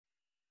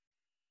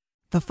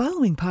The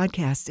following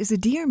podcast is a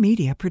Dear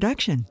Media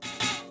production.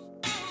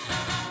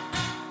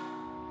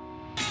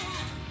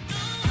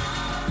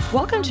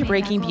 Welcome to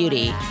Breaking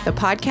Beauty, the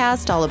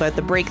podcast all about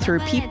the breakthrough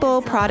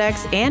people,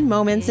 products, and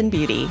moments in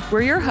beauty.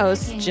 We're your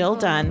hosts, Jill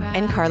Dunn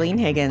and Carleen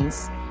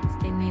Higgins.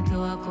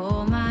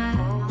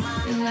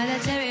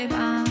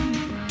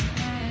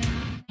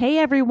 Hey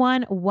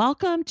everyone,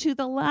 welcome to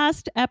the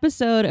last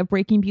episode of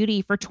Breaking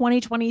Beauty for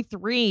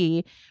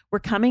 2023. We're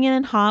coming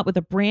in hot with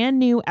a brand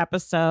new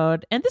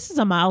episode, and this is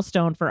a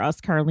milestone for us,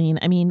 Carleen.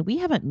 I mean, we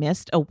haven't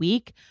missed a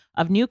week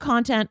of new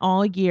content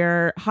all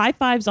year. High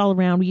fives all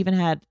around. We even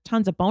had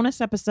tons of bonus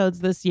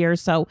episodes this year,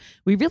 so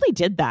we really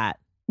did that.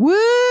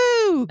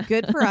 Woo!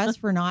 Good for us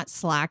for not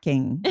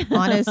slacking,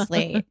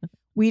 honestly.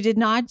 We did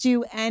not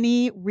do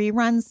any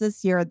reruns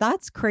this year.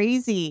 That's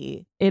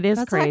crazy.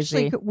 That's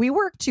crazy. We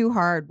work too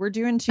hard. We're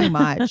doing too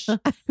much.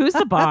 Who's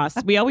the boss?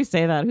 We always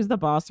say that. Who's the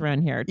boss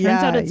around here?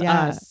 Turns out it's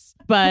us.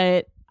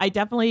 But I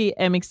definitely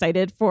am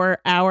excited for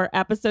our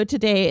episode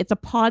today. It's a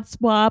pod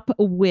swap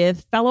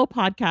with fellow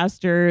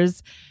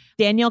podcasters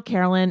Danielle,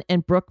 Carolan,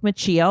 and Brooke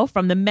Miccio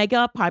from the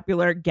mega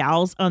popular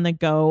Gals on the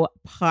Go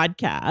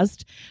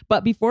podcast.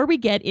 But before we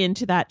get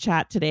into that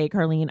chat today,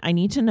 Carleen, I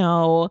need to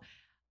know,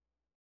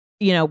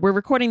 we're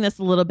recording this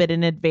a little bit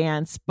in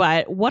advance,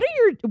 but what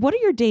are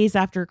your days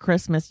after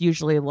Christmas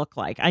usually look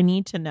like? I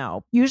need to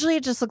know. Usually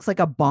it just looks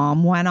like a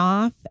bomb went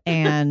off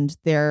and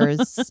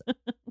there's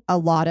a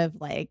lot of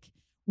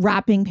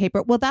wrapping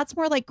paper. Well, that's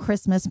more like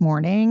Christmas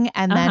morning.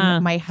 And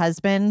then my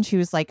husband,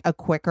 who's like a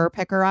quicker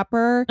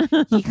picker-upper,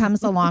 he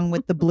comes along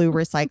with the blue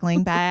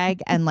recycling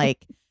bag and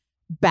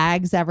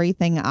bags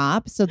everything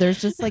up. So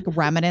there's just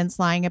remnants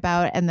lying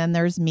about. And then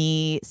there's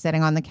me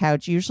sitting on the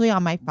couch, usually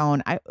on my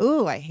phone.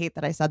 I hate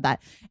that I said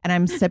that. And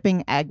I'm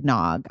sipping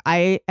eggnog.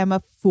 I am a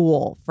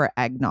fool for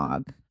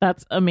eggnog.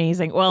 That's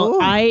amazing. Well,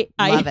 I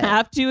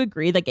have to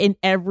agree. In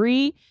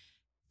every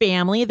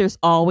family, there's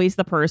always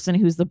the person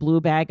who's the blue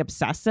bag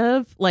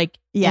obsessive.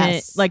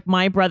 Yes.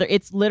 My brother,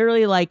 it's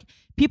literally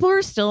people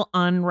are still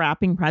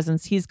unwrapping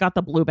presents. He's got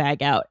the blue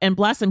bag out, and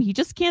bless him, he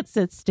just can't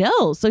sit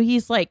still. So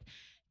he's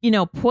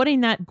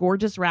putting that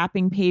gorgeous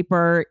wrapping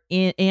paper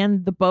in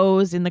and the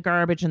bows in the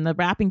garbage and the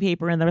wrapping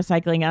paper in the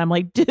recycling. And I'm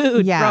like,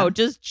 dude, bro,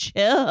 just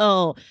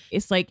chill.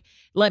 It's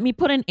let me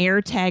put an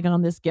air tag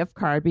on this gift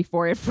card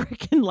before it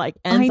freaking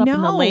ends up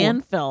in the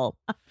landfill.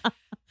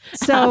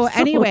 So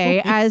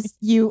anyway, as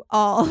you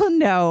all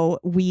know,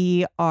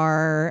 we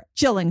are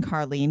Jill and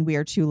Carleen. We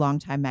are two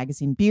longtime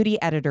magazine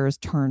beauty editors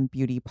turned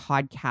beauty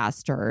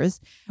podcasters.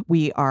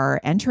 We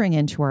are entering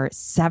into our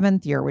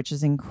 7th year, which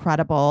is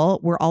incredible.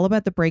 We're all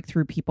about the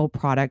breakthrough people,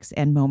 products,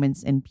 and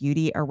moments in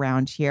beauty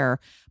around here.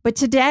 But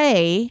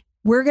today,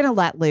 we're going to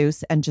let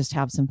loose and just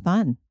have some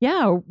fun.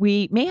 Yeah,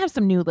 we may have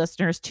some new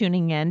listeners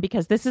tuning in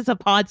because this is a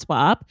pod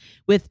swap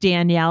with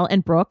Danielle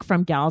and Brooke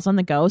from Gals on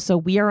the Go. So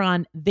we are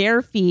on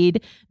their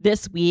feed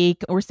this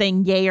week. We're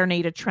saying yay or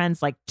nay to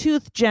trends like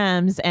tooth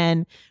gems.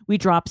 And we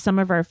dropped some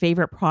of our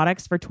favorite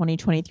products for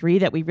 2023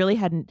 that we really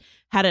hadn't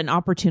had an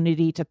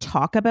opportunity to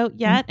talk about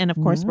yet. And of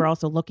course, we're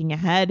also looking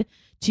ahead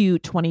to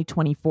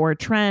 2024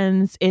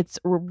 trends. It's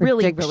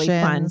really, really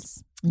fun.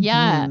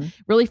 Yeah,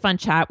 really fun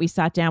chat. We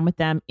sat down with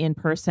them in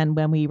person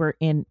when we were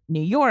in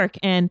New York.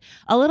 And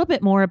a little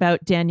bit more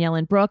about Danielle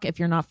and Brooke, if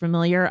you're not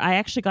familiar. I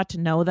actually got to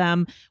know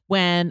them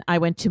when I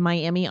went to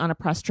Miami on a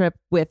press trip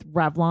with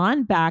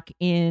Revlon back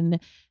in,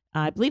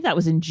 I believe that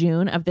was in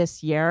June of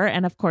this year.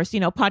 And of course,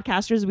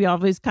 podcasters, we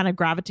always kind of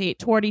gravitate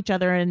toward each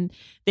other. And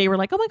they were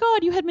like, oh my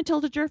God, you had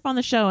Matilda Djerf on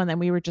the show. And then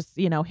we were just,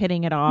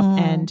 hitting it off.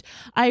 And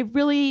I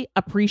really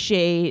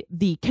appreciate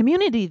the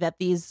community that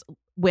these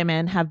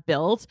women have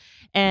built,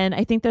 and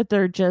I think that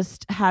they're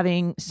just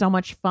having so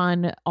much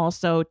fun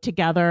also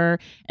together.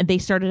 And they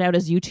started out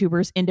as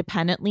YouTubers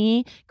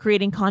independently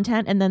creating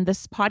content, and then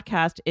this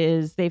podcast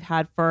they've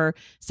had for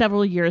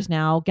several years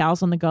now,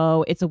 Gals on the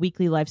Go. It's a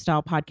weekly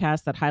lifestyle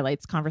podcast that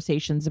highlights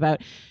conversations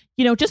about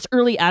just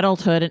early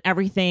adulthood and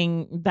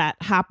everything that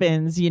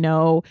happens,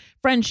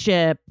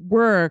 friendship,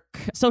 work,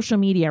 social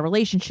media,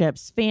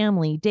 relationships,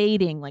 family,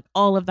 dating,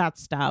 all of that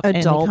stuff. Adulthood,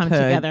 and they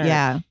come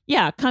together.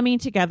 Yeah, coming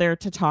together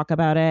to talk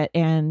about it.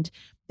 And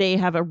they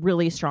have a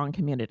really strong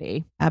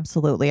community.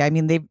 Absolutely. I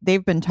mean,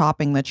 they've been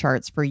topping the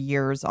charts for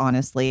years,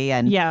 honestly.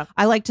 And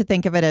I like to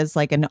think of it as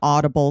an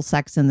audible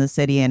Sex in the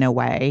City in a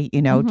way,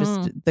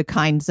 just the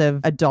kinds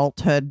of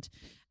adulthood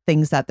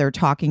things that they're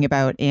talking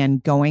about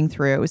and going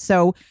through.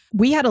 So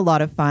we had a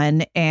lot of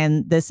fun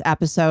in this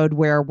episode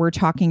where we're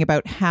talking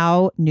about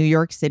how New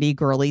York City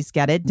girlies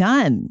get it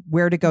done,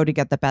 where to go to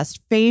get the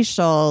best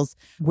facials,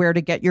 where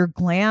to get your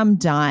glam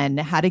done,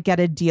 how to get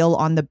a deal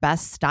on the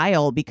best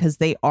style, because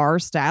they are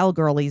style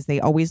girlies. They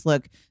always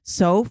look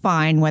so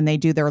fine when they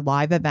do their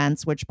live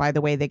events, which, by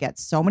the way, they get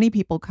so many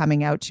people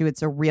coming out to.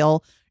 It's a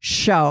real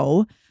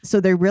show. So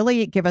they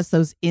really give us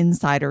those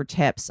insider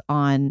tips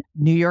on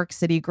New York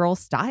City girl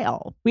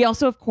style. We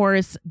also, of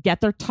course,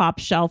 get their top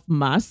shelf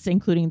musts,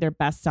 including their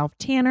best self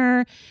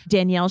tanner.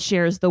 Danielle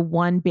shares the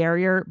one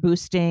barrier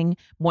boosting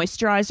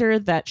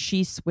moisturizer that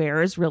she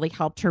swears really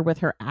helped her with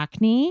her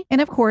acne. And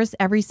of course,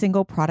 every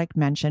single product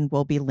mentioned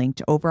will be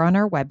linked over on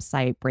our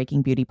website,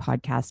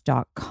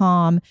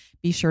 breakingbeautypodcast.com.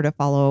 Be sure to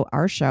follow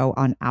our show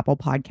on Apple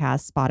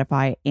Podcasts,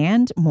 Spotify,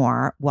 and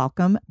more.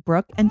 Welcome,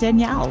 Brooke and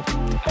Danielle.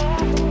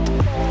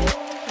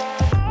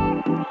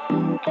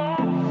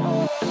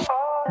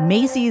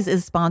 Macy's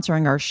is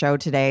sponsoring our show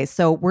today,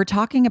 so we're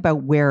talking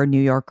about where New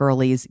York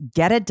girlies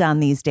get it done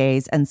these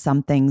days, and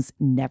some things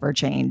never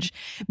change.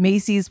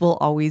 Macy's will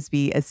always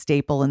be a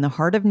staple in the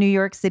heart of New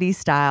York City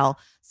style,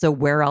 so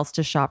where else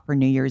to shop for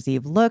New Year's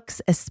Eve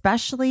looks,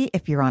 especially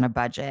if you're on a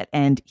budget?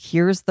 And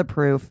here's the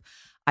proof.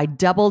 I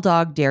double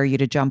dog dare you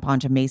to jump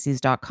onto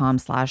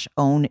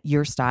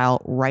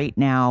Macys.com/ownyourstyle right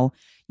now.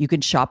 You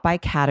can shop by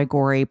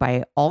category,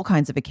 by all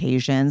kinds of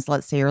occasions.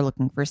 Let's say you're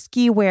looking for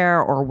ski wear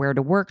or wear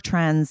to work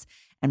trends.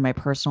 And my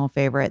personal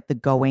favorite, the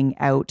going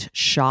out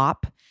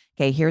shop.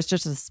 Okay, here's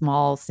just a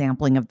small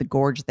sampling of the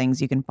gorge things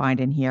you can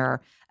find in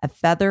here. A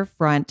feather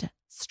front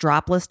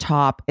strapless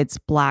top. It's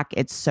black.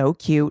 It's so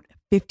cute.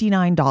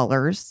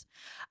 $59.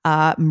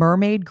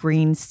 Mermaid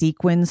green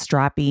sequin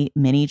strappy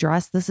mini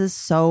dress. This is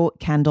so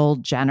Kendall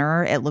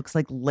Jenner. It looks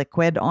like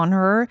liquid on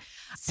her.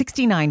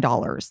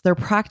 $69. They're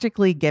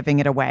practically giving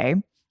it away.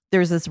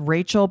 There's this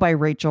Rachel by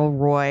Rachel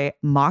Roy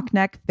mock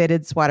neck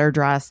fitted sweater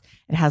dress.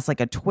 It has like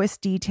a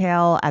twist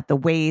detail at the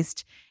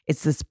waist.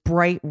 It's this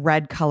bright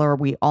red color.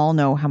 We all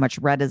know how much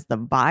red is the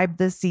vibe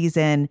this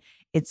season.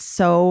 It's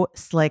so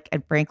slick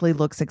and frankly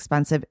looks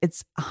expensive.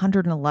 It's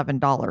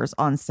 $111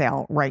 on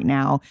sale right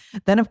now.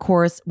 Then, of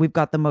course, we've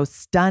got the most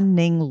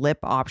stunning lip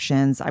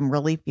options. I'm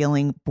really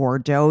feeling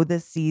Bordeaux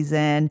this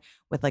season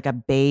with like a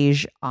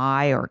beige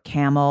eye or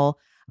camel.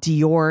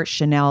 Dior,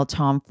 Chanel,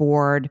 Tom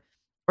Ford,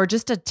 or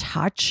just a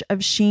touch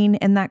of sheen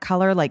in that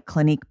color, like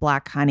Clinique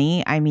Black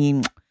Honey. I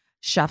mean,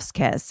 chef's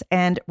kiss.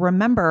 And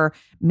remember,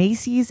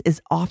 Macy's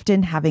is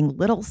often having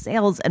little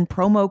sales and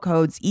promo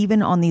codes,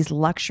 even on these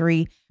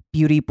luxury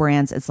beauty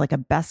brands. It's like a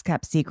best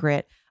kept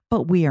secret,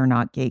 but we are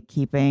not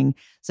gatekeeping.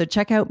 So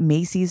check out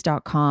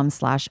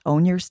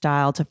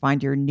Macys.com/ownyourstyle to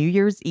find your New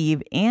Year's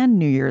Eve and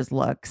New Year's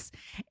looks.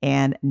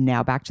 And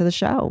now back to the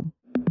show.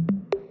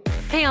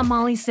 Hey, I'm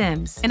Molly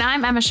Sims. And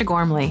I'm Emma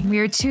Shagormley. We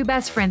are two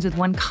best friends with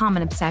one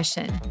common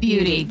obsession.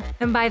 Beauty.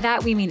 And by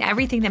that, we mean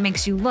everything that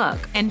makes you look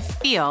and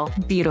feel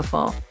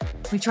beautiful.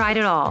 We tried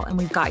it all, and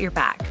we've got your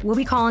back. We'll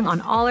be calling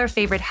on all our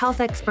favorite health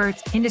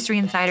experts, industry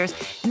insiders,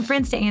 and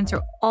friends to answer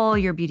all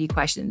your beauty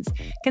questions.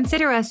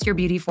 Consider us your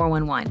beauty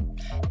 411,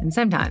 and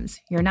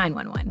sometimes your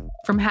 911.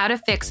 From how to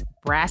fix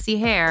brassy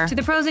hair to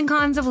the pros and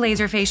cons of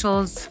laser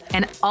facials,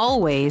 and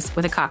always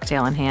with a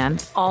cocktail in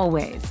hand.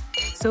 Always.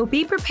 So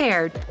be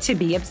prepared to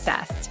be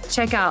obsessed.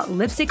 Check out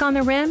Lipstick on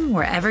the Rim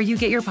wherever you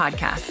get your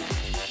podcasts.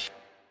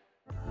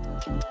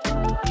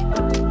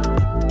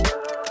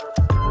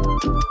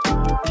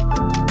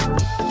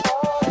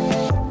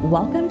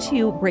 Welcome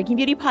to Breaking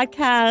Beauty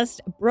Podcast.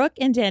 Brooke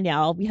and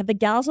Danielle, we have the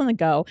gals on the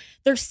go.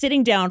 They're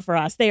sitting down for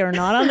us. They are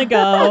not on the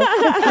go.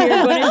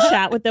 We're going to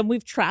chat with them.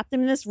 We've trapped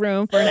them in this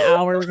room for an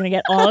hour. We're going to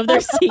get all of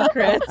their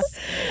secrets.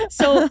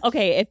 So,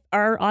 okay, if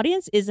our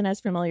audience isn't as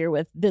familiar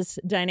with this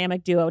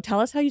dynamic duo, tell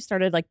us how you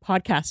started like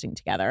podcasting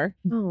together.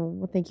 Oh,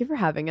 well, thank you for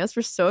having us.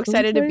 We're so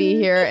excited to be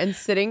here and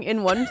sitting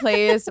in one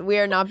place. We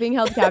are not being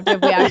held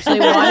captive. We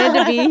actually wanted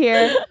to be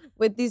here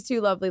with these two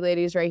lovely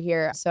ladies right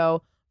here.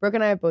 So Brooke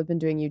and I have both been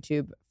doing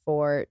YouTube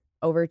for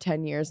over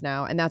 10 years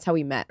now, and that's how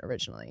we met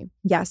originally.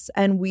 Yes,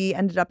 and we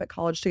ended up at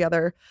college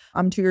together.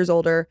 I'm 2 years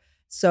older,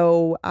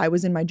 so I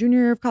was in my junior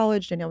year of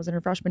college. Danielle was in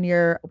her freshman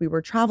year. We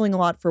were traveling a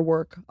lot for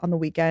work on the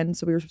weekend,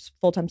 so we were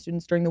full-time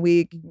students during the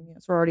week,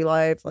 sorority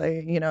life,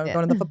 like, going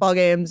to the football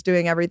games,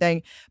 doing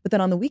everything. But then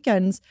on the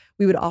weekends,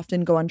 we would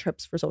often go on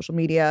trips for social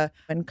media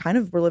and kind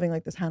of were living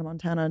like this Hannah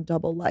Montana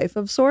double life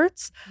of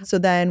sorts. So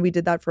then we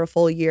did that for a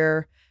full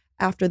year.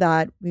 After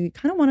that, we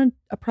kind of wanted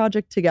a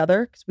project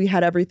together because we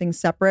had everything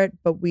separate,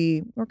 but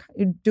we were kind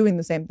of doing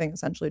the same thing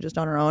essentially just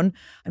on our own.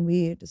 And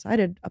we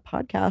decided a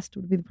podcast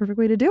would be the perfect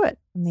way to do it.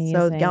 Amazing.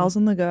 So Gals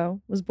on the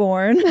Go was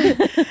born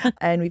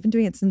and we've been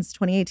doing it since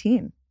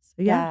 2018.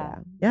 So yeah.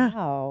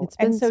 Wow.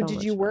 And so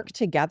did you work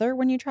together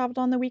when you traveled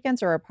on the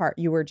weekends or apart?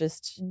 You were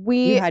just,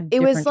 we went to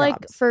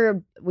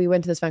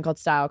this event called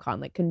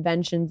StyleCon, like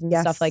conventions and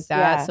stuff like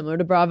that, similar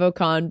to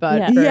BravoCon,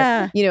 but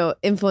for,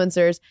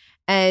 influencers.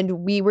 And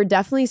we were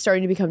definitely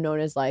starting to become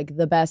known as like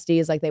the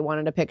besties. Like they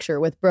wanted a picture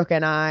with Brooke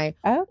and I.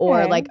 Okay.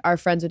 Or like our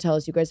friends would tell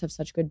us, you guys have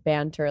such good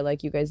banter.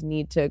 Like you guys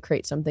need to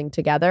create something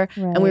together.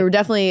 Right. And we were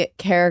definitely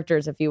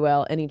characters, if you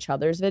will, in each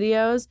other's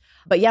videos.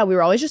 But yeah, we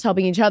were always just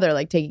helping each other,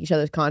 like taking each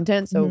other's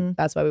content. So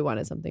that's why we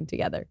wanted something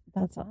together.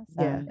 That's awesome.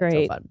 Yeah,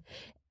 great. So fun.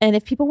 And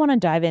if people want to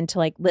dive into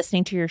like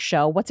listening to your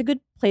show, what's a good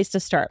place to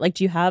start? Like,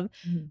 do you have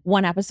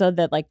one episode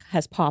that like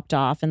has popped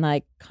off and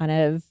like kind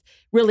of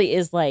really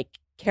is like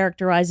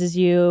characterizes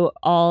you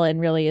all and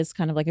really is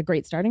kind of like a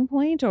great starting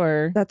point?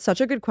 Or that's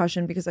such a good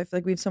question because I feel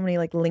like we have so many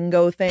like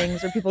lingo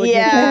things or people like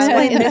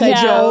explain this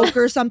a joke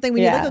or something. We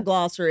need like a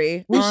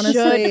glossary. We should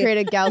create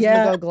a Gals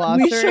on the Go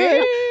glossary. We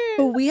should.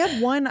 But we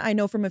have one I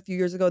know from a few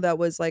years ago that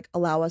was like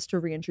allow us to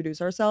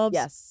reintroduce ourselves.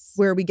 Yes.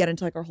 Where we get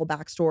into like our whole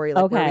backstory,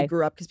 like where we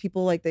grew up, because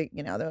people like they're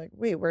like,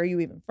 wait, where are you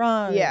even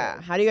from?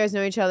 Yeah. How do you guys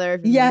know each other?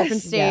 If you're in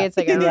different states,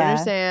 like I don't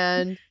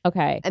understand.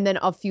 Okay. And then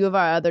a few of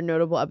our other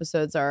notable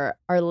episodes are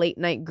our late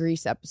night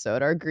Greece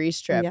episode, our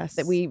Greece trip.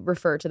 That we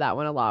refer to that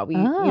one a lot. We,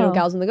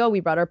 Gals on the Go,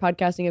 we brought our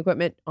podcasting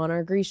equipment on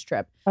our Greece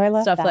trip. Oh, I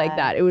love stuff like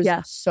that. It was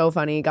so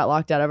funny. Got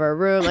locked out of our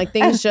room. Like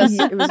things just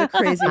it was a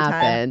crazy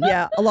time.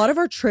 Yeah. A lot of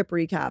our trip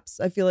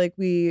recaps. I feel like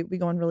we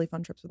go on really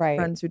fun trips with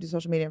friends who do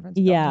social media and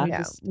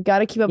friends. We got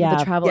to keep up with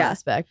the travel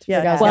aspect.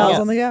 Gals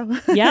on the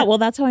Go. Yeah. Well,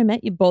 that's how I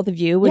met you. Both of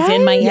you was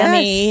in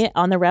Miami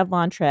on the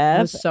Revlon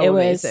trip. It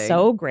was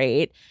so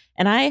great.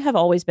 And I have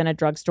always been a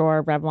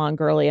drugstore Revlon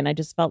girly, and I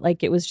just felt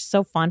like it was just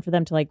so fun for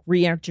them to like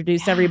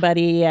reintroduce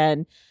everybody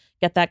and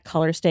get that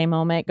color stay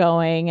moment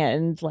going,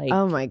 and like,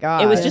 oh my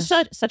god, it was just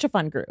such a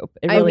fun group.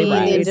 It really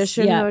was. The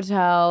Edition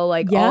Hotel,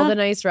 like all the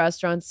nice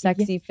restaurants,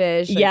 Sexy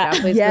Fish, like that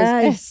place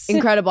was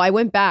incredible. I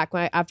went back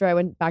after I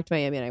went back to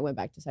Miami, and I went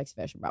back to Sexy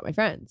Fish and brought my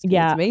friends. It's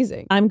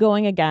amazing. I'm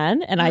going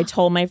again, and I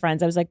told my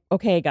friends, I was like,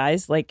 okay,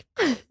 guys, like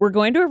we're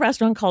going to a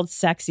restaurant called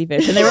Sexy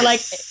Fish, and they were like,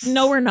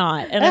 no, we're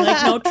not, and I'm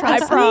like, no,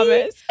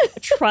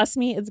 trust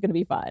me, it's gonna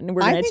be fun.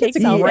 We're gonna take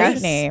selfies.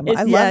 Great name.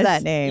 I love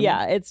that name.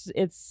 Yeah,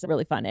 it's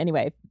really fun.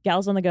 Anyway,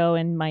 Gals on the Go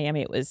in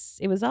Miami, it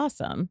was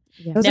awesome.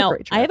 Now,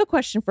 I have a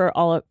question for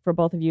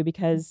both of you,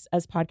 because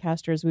as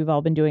podcasters, we've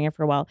all been doing it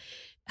for a while.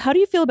 How do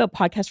you feel about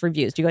podcast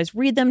reviews? Do you guys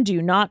read them? Do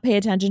you not pay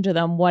attention to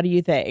them? What do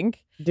you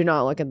think? Do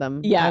not look at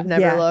them. Yeah. I've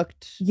never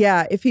looked.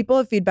 Yeah. If people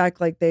have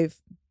feedback, like they've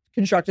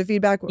constructive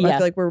feedback, I feel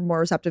like we're more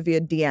receptive via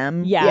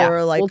DM. Yeah.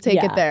 Or like we'll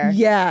take it there.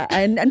 Yeah.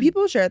 And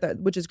people share that,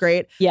 which is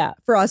great. Yeah.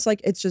 For us,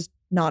 like it's just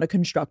not a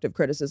constructive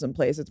criticism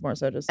place. It's more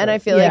so just and I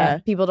feel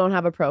like people don't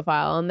have a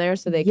profile on there,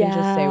 so they can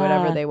just say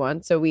whatever they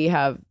want. So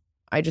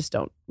I just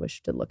don't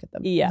wish to look at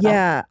them.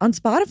 Yeah. On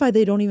Spotify,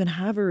 they don't even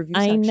have a review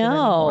section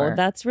anymore.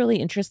 That's really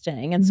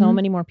interesting. And so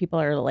many more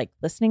people are like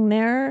listening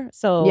there.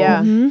 So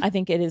I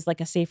think it is like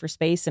a safer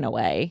space in a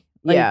way.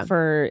 Like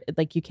for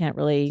like, you can't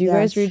really. Do you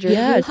guys read your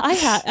reviews?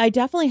 I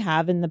definitely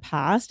have in the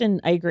past, and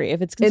I agree.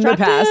 If it's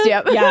constructive, in the past,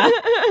 yeah.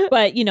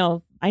 But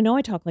I know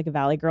I talk like a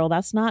Valley girl.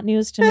 That's not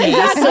news to me. So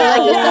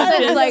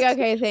it's like,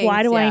 okay, thanks.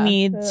 Why do I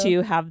need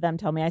to have them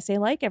tell me I say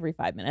like every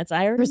 5 minutes?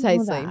 I already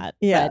know that.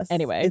 Yes. But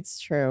anyway,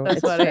 it's true.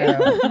 That's what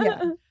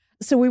I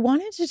So we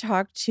wanted to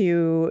talk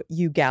to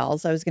you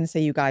gals. I was going to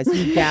say you guys,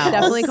 you gals.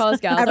 Definitely call us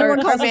gals.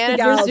 Everyone calls us the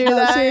gals. Do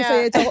that. Seriously,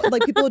 it's all,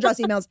 like people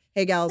address emails.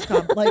 Hey, gals,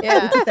 come. Like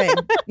it's a thing.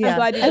 Yeah, I'm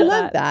glad you I did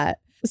love that.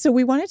 So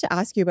we wanted to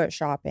ask you about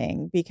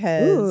shopping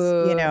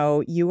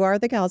because, you are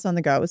the Gals on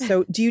the Go.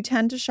 So do you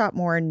tend to shop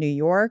more in New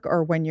York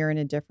or when you're in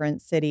a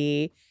different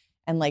city?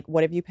 And like,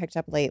 what have you picked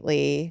up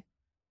lately?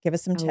 Give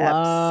us some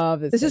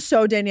tips. This is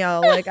so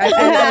Danielle. Like, she's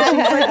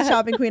like a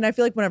shopping queen. I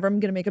feel like whenever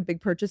I'm gonna make a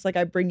big purchase, like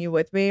I bring you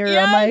with me, or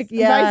I'm like,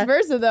 vice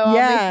versa though.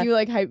 I'll make you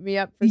like hype me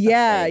up for something.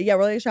 Yeah,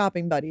 we're like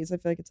shopping buddies. I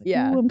feel like it's like,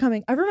 ooh, I'm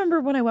coming. I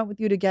remember when I went with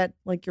you to get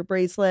like your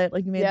bracelet,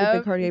 like you made the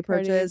big Cartier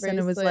purchase, and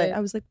it was like,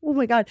 I was like, oh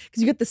my god,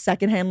 because you get the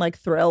secondhand like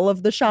thrill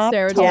of the shop.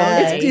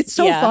 It's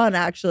so fun,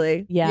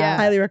 actually. Yeah,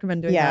 highly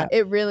recommend doing that.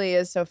 It really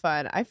is so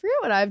fun. I forget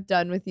what I've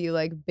done with you,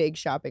 like big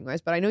shopping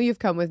wise, but I know you've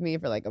come with me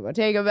for like a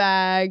Bottega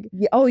bag.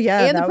 Oh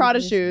yeah, and the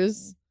Prada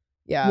shoes.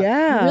 Yeah.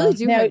 You really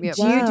do hype me up.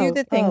 Do you do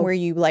the thing where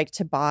you like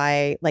to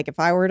buy, like if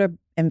I were to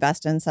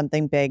invest in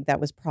something big that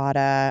was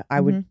Prada,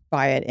 I would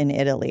buy it in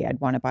Italy. I'd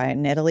want to buy it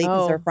in Italy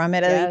because they're from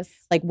Italy. Yes.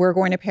 Like we're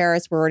going to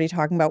Paris. We're already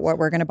talking about what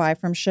we're going to buy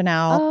from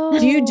Chanel.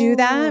 Do you do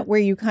that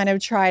where you kind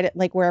of try to,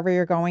 like wherever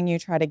you're going, you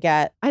try to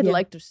get I'd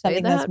like to say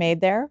something that's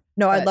made there?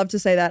 No, I'd love to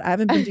say that. I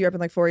haven't been to Europe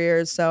in like 4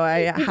 years. So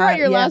you brought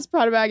your last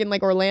Prada bag in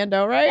like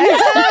Orlando, right?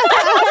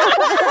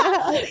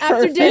 After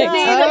Perfect.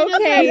 Disney.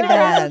 Okay,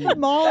 then.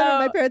 Mall, and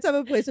my parents have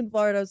a place in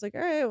Florida. I was like,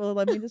 all right, well,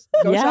 let me just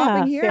go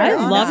shopping here. I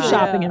love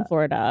shopping in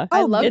Florida.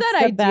 I love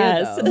that idea.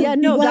 Though. Yeah,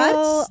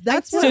 no,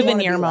 that's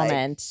souvenir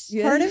moment.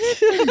 Like. Part of it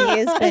for me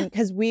has been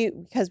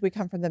because we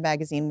come from the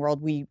magazine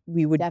world. We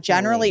would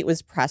generally, it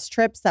was press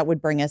trips that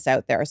would bring us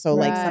out there. So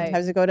like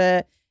sometimes we go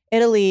to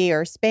Italy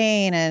or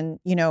Spain, and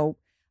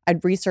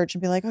I'd research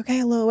and be like,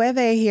 okay,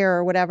 Loewe here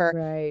or whatever.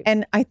 Right.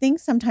 And I think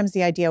sometimes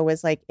the idea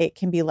was like it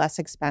can be less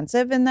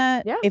expensive in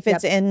that if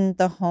it's in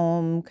the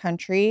home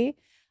country.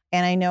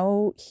 And I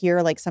know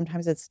here, like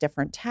sometimes it's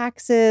different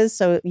taxes.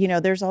 So,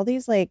 there's all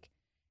these like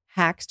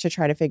hacks to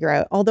try to figure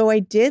out. Although I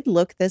did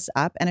look this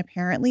up, and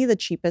apparently the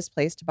cheapest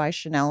place to buy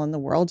Chanel in the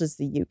world is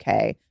the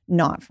UK,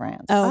 not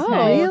France. Oh,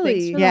 okay.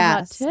 Really?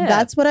 Yes,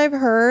 that's what I've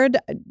heard.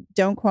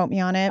 Don't quote me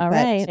on it. All but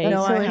right.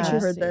 No, I have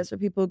heard this. Or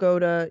people go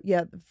to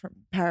from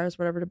Paris,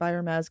 whatever, to buy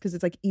Hermes because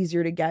it's like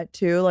easier to get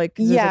to. Like,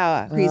 there's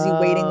like crazy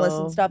waiting lists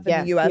and stuff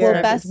in the US.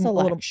 Well, best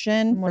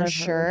selection for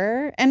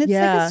sure, and it's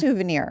like a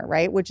souvenir,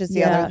 right? Which is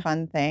the other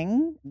fun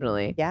thing.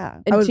 Really, yeah.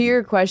 And to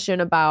your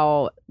question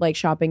about like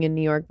shopping in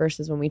New York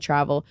versus when we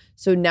travel,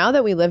 so now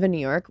that we live in New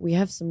York, we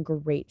have some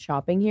great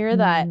shopping here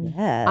that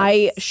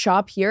I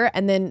shop here.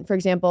 And then, for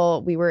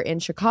example, we were in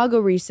Chicago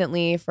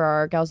recently for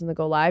our Gals on the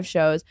Go live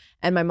shows,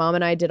 and my mom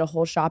and I did a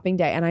whole shopping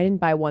day, and I didn't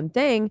buy one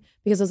thing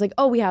because I was like,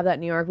 oh, we have that in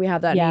New York, we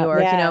have that in New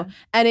York, you know.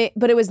 And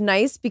but it was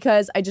nice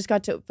because I just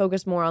got to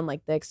focus more on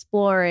like the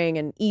exploring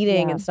and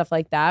eating and stuff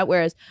like that.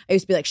 Whereas I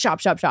used to be like shop,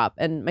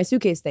 and my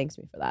suitcase thanks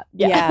me for that.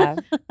 Yeah.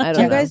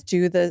 Do you guys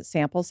do the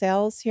sample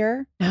sales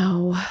here?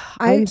 No,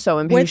 I'm so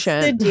impatient.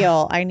 What's the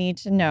deal? I need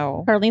to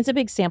know. Caroline's a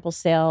big sample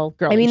sale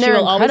girl. I mean, they're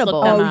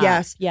incredible.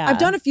 Yes. Yeah. I've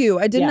done a few.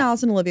 I did an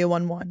Alice and Olivia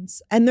one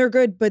once, and they're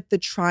good. But the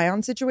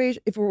try-on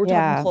situation, if we're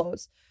talking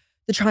clothes,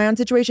 the try-on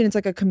situation, it's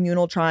like a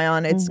communal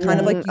try-on. It's kind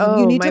of like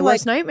you need to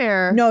worst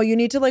nightmare. No, you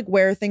need to like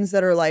wear things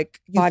that are like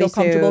you feel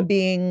comfortable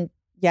being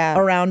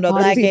around other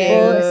leggings,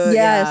 people.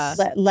 Yes.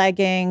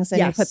 Leggings,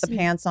 and you put the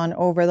pants on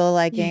over the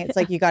leggings. It's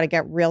like you got to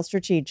get real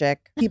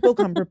strategic. People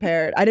come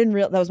prepared. I didn't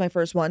that was my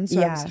first one.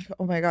 So I was like,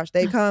 oh my gosh,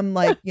 they come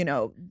like, you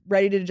know,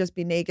 ready to just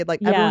be naked.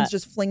 Like everyone's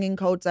just flinging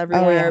coats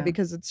everywhere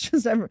because it's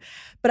just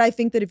But I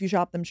think that if you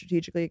shop them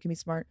strategically, it can be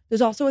smart.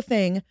 There's also a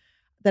thing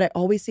that I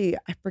always see.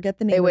 I forget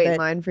the name of it. They wait in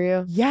line for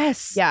you?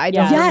 Yes. Yeah, I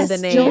don't remember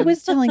the name. Jill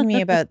was telling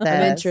me about this.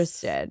 I'm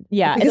interested.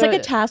 Yeah, it's like a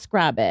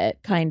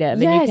TaskRabbit kind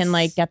of, and you can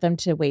like get them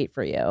to wait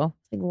for you.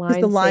 Because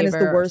the line is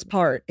the worst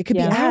part. It could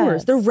be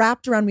hours. They're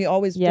wrapped around. We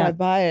always drive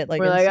by it. Like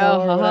we're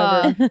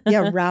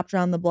like, wrapped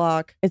around the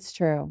block. It's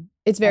true.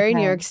 It's very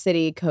New York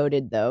City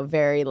coded though.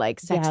 Very like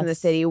Sex in the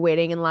City,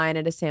 waiting in line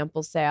at a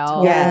sample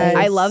sale. Yes.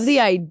 I love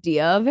the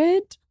idea of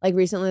it. Like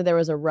recently there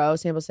was a Roe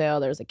sample sale.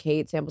 There was a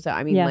Kate sample sale.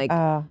 I mean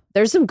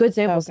there's some good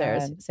sample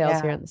sales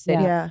here in the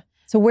city. Yeah.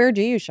 So where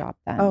do you shop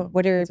then? Oh,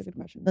 what are that's a good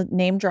question.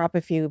 Name drop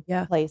a few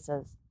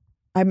places.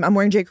 I'm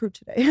wearing J. Crew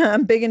today.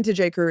 I'm big into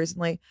J. Crew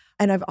recently.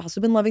 And I've also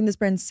been loving this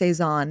brand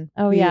Cezanne.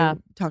 Oh, yeah.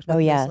 Talked about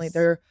them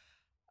recently.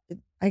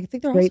 I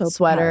think they're great also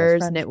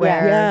sweaters,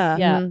 knitwear.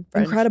 Yeah.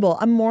 Incredible.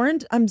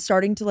 I'm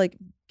starting to like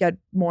get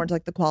more into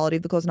like the quality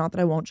of the clothes. Not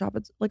that I won't shop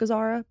at like a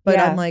Zara, but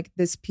I'm like,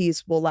 this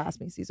piece will last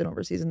me season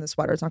over season. The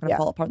sweater, it's not going to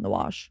fall apart in the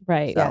wash.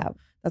 Right. So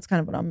that's kind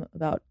of what I'm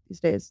about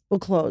these days. Well,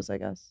 clothes, I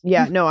guess.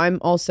 Yeah. No, I'm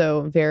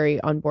also very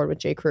on board with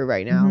J. Crew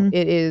right now.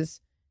 It is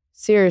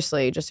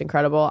seriously just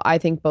incredible. I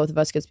think both of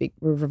us could speak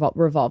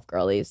Revolve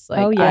Girlies.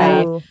 Like,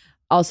 I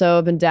also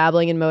have been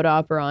dabbling in Moda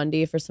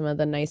Operandi for some of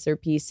the nicer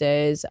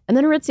pieces. And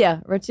then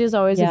Aritzia. Aritzia is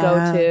always a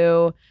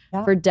go-to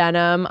for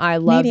denim. I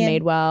love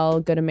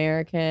Madewell, Good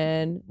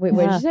American. Wait,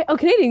 what did you say? Oh,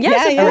 Canadian.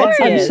 Yes, of course.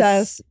 I'm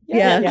obsessed.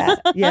 Yeah.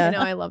 I know,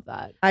 I love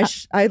that.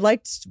 I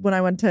liked when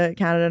I went to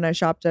Canada and I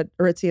shopped at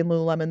Aritzia and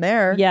Lululemon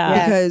there.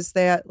 Yeah. Because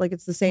they had, like,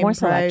 it's the same more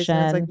price. Selection.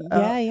 And it's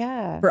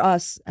like, for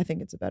us, I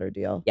think it's a better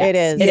deal. Yes. It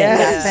is.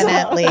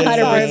 Definitely. 100%.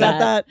 Sorry about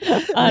that.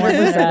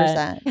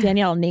 100%.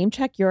 Danielle, name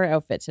check your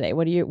outfit today.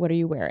 What are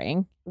you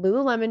wearing?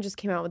 Lululemon just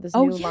came out with this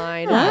new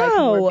line of like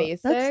more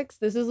basics.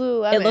 This is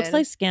Lululemon. It looks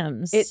like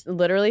Skims. It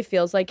literally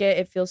feels like it.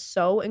 It feels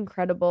so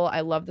incredible.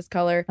 I love this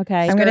color.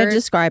 Okay. I'm going to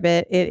describe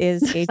it. It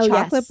is a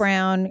chocolate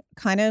brown,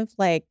 kind of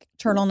like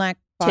turtleneck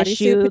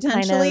bodysuit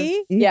potentially.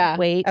 Kind of, yeah.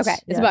 Wait. Okay.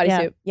 It's a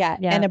bodysuit. Yeah.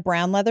 And a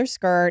brown leather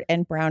skirt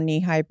and brown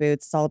knee-high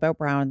boots. It's all about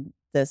brown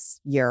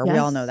this year. We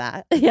all know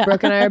that.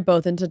 Brooke and I are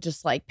both into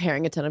just like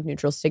pairing a ton of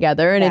neutrals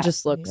together, and it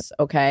just looks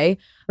okay.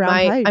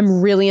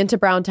 I'm really into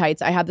brown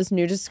tights. I have this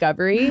new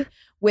discovery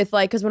with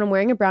like, because when I'm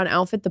wearing a brown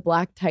outfit, the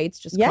black tights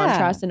just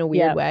contrast in a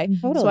weird way.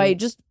 Totally. So I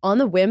just on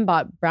the whim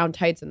bought brown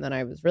tights, and then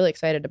I was really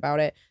excited about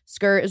it.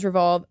 Skirt is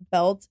Revolve,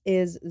 belt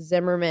is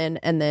Zimmermann,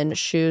 and then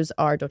shoes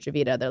are Dolce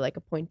Vita. They're like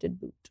a pointed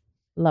boot.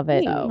 Love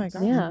it. Oh my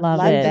God. Yeah, love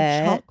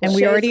it. And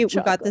we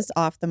got this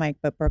off the mic,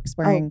 but Brooke's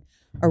wearing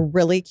a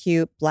really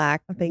cute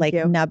black,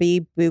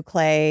 nubby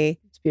boucle.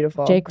 It's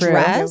beautiful. J. Crew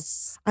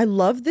dress. I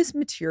love this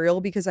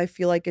material because I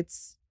feel like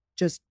it's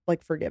just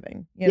like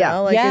forgiving. You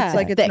know? Like it's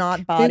like it's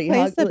not body hug.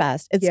 Boucle's the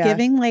best. It's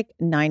giving like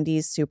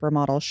 90s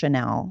supermodel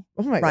Chanel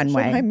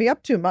runway. Don't hype me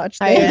up too much.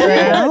 I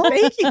agree.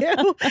 Thank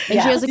you. And she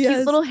has a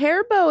cute little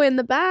hair bow in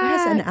the back.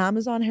 Yes, an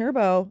Amazon hair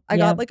bow. I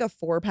got like a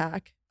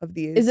 4-pack of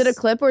these. Is it a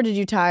clip or did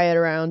you tie it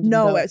around?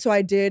 No, so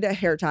I did a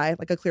hair tie,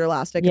 like a clear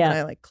elastic, and then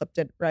I like clipped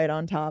it right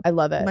on top. I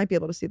love it. You might be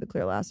able to see the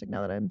clear elastic now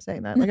that I'm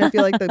saying that. Like I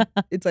feel like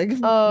it's like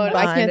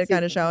I can't it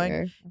kind of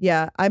showing.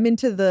 Yeah, I'm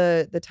into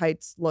the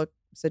tights look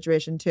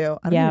situation too.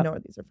 I don't even know where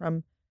these are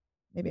from.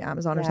 maybe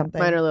Amazon or something.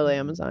 Mine are literally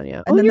Amazon,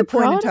 yeah. And then the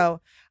point and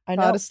toe. I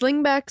know.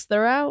 Slingbacks,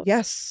 they're out.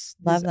 Yes.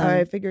 Love them.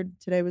 I figured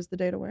today was the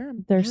day to wear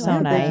them. They're so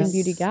nice. Breaking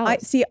Beauty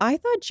gals. I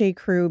thought J.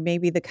 Crew,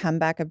 maybe the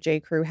comeback of J.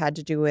 Crew had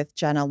to do with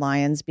Jenna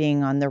Lyons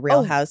being on The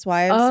Real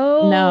Housewives.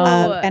 Oh.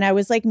 No. And I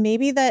was like,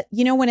 maybe that,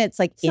 when it's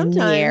like in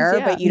the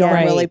air, but you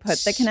don't really put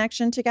the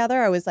connection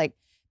together. I was like,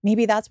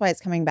 maybe that's why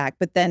it's coming back.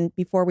 But then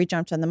before we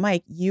jumped on the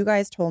mic, you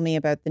guys told me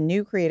about the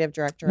new creative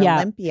director,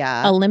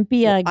 Olympia.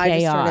 Olympia I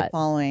just started Gayot.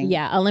 following.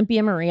 Yeah,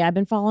 Olympia Marie. I've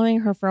been following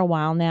her for a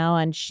while now,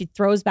 and she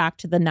throws back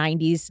to the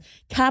 90s,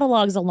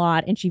 catalogs a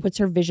lot, and she puts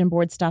her vision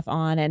board stuff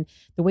on. And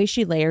the way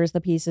she layers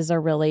the pieces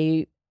are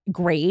really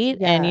great.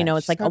 Yeah, and,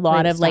 it's like a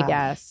lot of like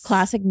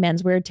classic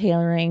menswear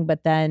tailoring,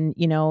 but then,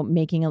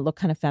 making it look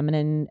kind of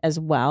feminine as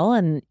well.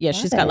 And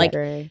she's got like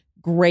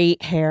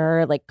great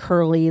hair, like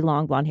curly,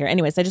 long blonde hair.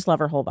 Anyways, I just love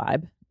her whole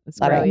vibe. It's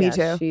great. Me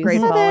too. She's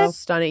Great follow.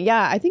 Stunning.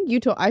 Yeah, I think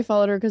I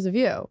followed her because of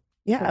you.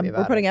 Yeah,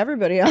 we're putting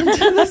everybody on to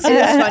this. And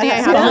it's funny. I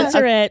have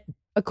Sponsor it.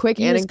 A quick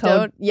Use anecdote.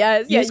 code,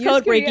 yes. Use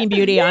code Breaking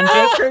Beauty on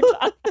J. Crew.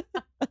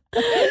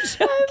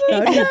 That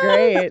would be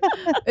great.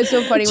 It's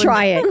so funny.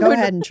 Try it. Go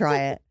ahead and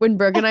try it. When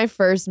Brooke and I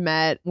first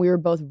met, we were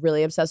both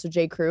really obsessed with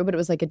J. Crew, but it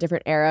was like a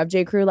different era of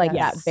J. Crew, like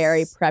that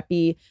very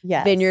preppy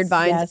Vineyard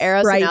Vines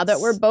era. So now that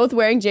we're both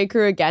wearing J.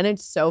 Crew again,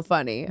 it's so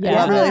funny.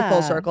 Yeah. It's really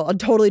full circle. A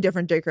totally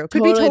different J. Crew.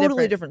 Could be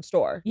totally different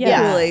store.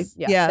 Yeah. Totally.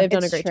 Yeah. They've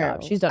done a great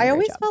job. She's done a great job. I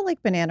always felt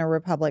like Banana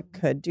Republic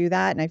could do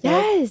that. And I feel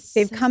like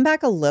they've come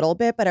back a little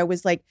bit, but I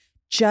was like,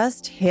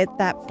 just hit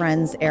that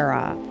Friends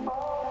era.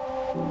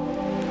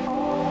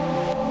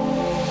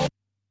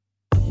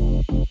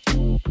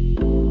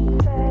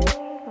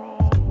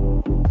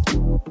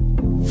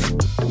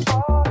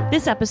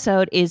 This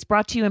episode is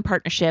brought to you in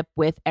partnership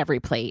with Every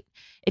Plate.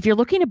 If you're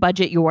looking to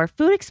budget your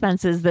food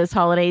expenses this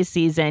holiday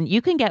season, you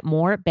can get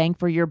more bang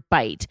for your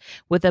bite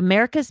with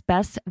America's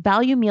best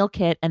value meal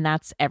kit, and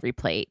that's Every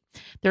Plate.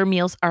 Their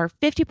meals are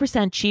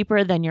 50%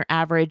 cheaper than your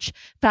average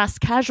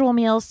fast casual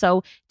meal,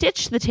 so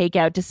ditch the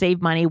takeout to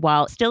save money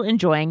while still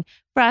enjoying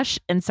fresh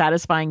and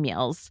satisfying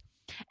meals.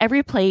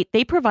 Every Plate,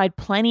 they provide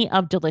plenty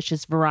of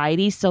delicious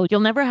variety, so you'll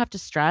never have to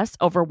stress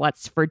over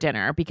what's for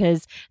dinner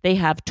because they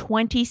have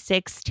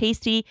 26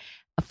 tasty,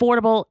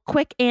 affordable,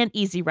 quick, and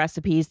easy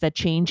recipes that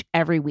change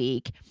every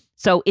week.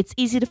 So it's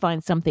easy to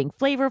find something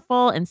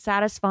flavorful and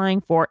satisfying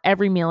for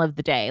every meal of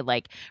the day,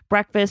 like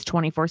breakfast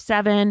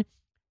 24/7,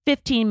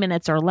 15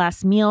 minutes or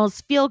less meals,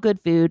 feel-good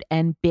food,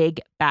 and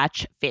big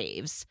batch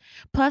faves.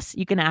 Plus,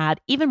 you can add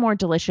even more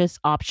delicious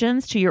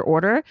options to your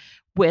order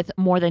with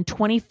more than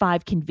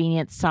 25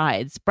 convenient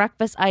sides,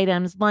 breakfast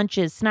items,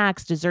 lunches,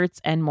 snacks, desserts,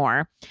 and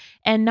more.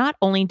 And not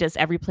only does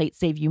Every Plate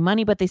save you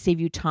money, but they save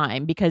you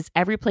time because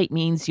Every Plate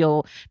means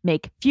you'll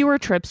make fewer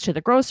trips to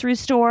the grocery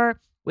store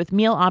with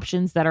meal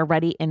options that are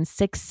ready in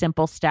 6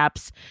 simple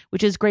steps,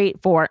 which is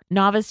great for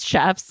novice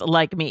chefs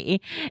like me.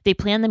 They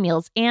plan the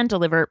meals and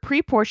deliver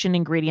pre-portioned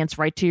ingredients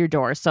right to your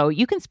door, so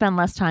you can spend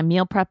less time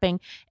meal prepping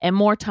and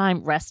more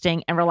time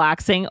resting and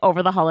relaxing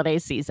over the holiday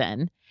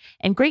season.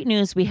 And great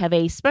news, we have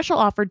a special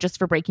offer just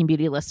for Breaking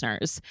Beauty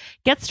listeners.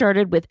 Get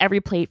started with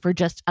Every Plate for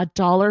just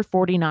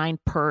 $1.49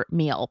 per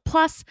meal,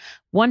 plus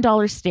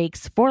 $1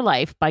 steaks for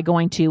life by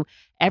going to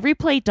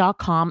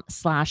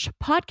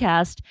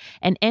everyplate.com/podcast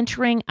and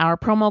entering our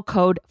promo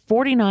code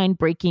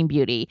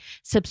 49BreakingBeauty.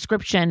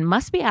 Subscription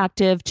must be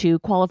active to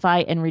qualify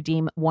and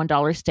redeem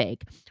 $1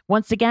 steak.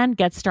 Once again,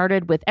 get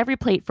started with Every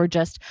Plate for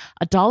just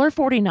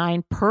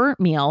 $1.49 per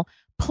meal,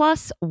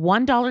 plus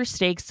 $1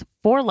 steaks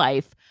for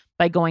life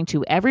by going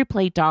to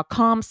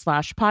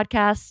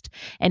everyplate.com/podcast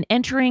and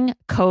entering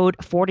code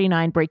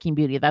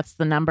 49BreakingBeauty. That's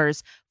the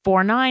numbers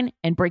 49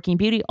 and Breaking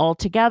Beauty all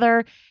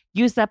together.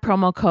 Use that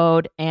promo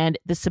code, and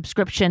the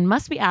subscription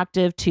must be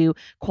active to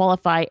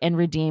qualify and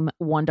redeem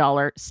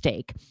 $1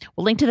 steak.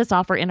 We'll link to this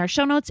offer in our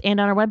show notes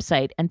and on our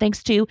website. And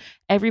thanks to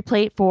Every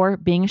Plate for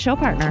being a show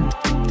partner.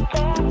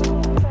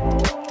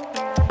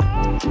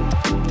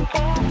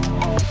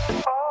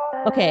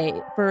 Okay,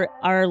 for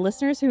our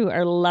listeners who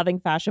are loving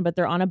fashion, but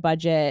they're on a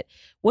budget,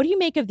 what do you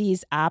make of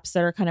these apps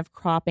that are kind of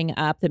cropping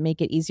up that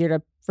make it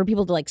easier for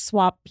people to like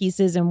swap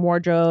pieces and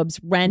wardrobes,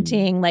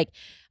 renting? Like,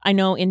 I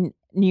know in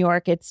New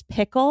York, it's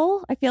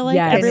Pickle. I feel like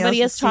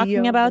everybody is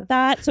talking about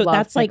that. So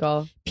that's Pickle.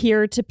 Like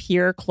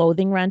peer-to-peer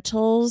clothing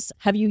rentals.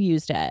 Have you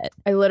used it?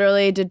 I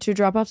literally did 2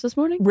 drop-offs this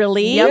morning.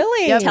 Really? Yep.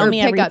 Really? Yep. Tell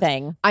me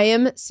everything. I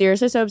am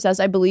seriously so obsessed.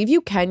 I believe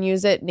you can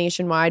use it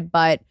nationwide,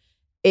 but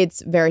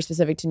it's very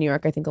specific to New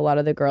York. I think a lot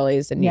of the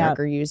girlies in New York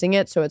are using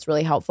it, so it's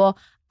really helpful.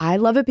 I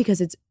love it because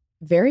it's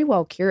very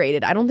well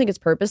curated. I don't think it's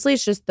purposely.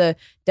 It's just the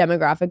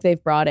demographic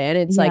they've brought in.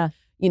 It's like,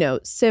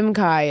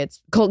 Simkai,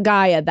 it's Cult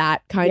Gaia,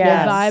 that kind of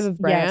vibe of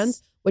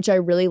brands, which I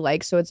really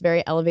like. So it's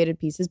very elevated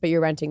pieces, but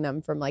you're renting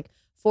them from like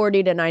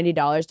 $40 to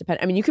 $90.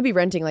 I mean, you could be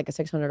renting like a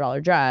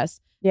 $600 dress,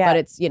 but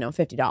it's,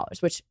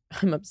 $50, which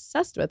I'm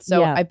obsessed with.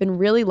 So I've been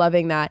really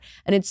loving that.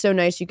 And it's so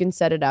nice. You can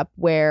set it up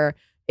where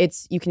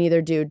you can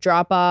either do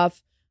drop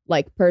off,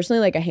 like personally,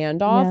 like a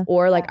handoff,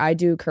 or like I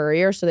do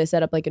courier. So they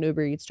set up like an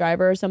Uber Eats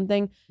driver or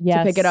something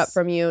to pick it up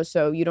from you.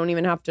 So you don't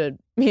even have to,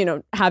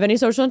 have any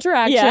social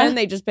interaction. Yeah.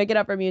 They just pick it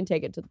up from you and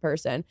take it to the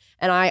person.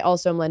 And I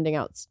also am lending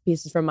out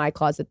pieces from my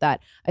closet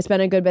that I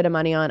spend a good bit of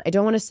money on. I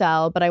don't want to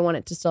sell, but I want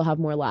it to still have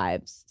more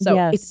lives.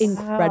 So it's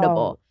incredible.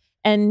 Wow.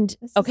 And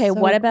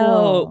what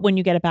about when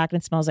you get it back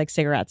and it smells like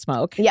cigarette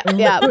smoke? Yeah.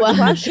 Good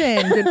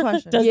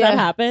question. Does that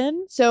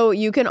happen? So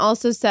you can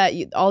also set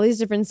all these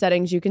different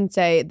settings. You can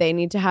say they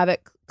need to have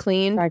it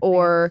cleaned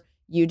or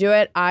you do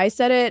it. I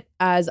set it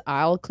as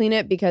I'll clean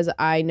it because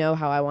I know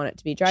how I want it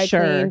to be dry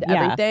cleaned,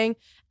 everything.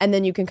 And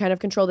then you can kind of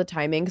control the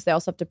timing because they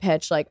also have to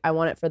pitch like, I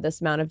want it for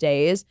this amount of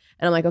days.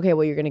 And I'm like, okay,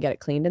 well, you're going to get it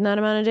cleaned in that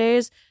amount of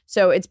days.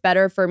 So it's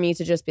better for me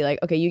to just be like,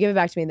 okay, you give it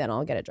back to me, then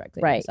I'll get it dry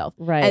cleaned myself.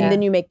 Right. And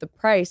then you make the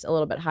price a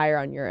little bit higher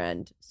on your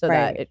end so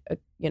that it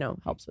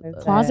helps with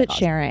the closet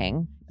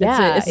sharing.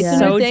 It's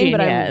so a new thing, genius.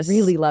 but I'm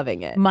really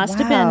loving it. Must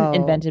have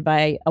been invented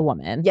by a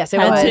woman. Yes, it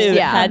was.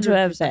 Had to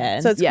have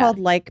been. So it's called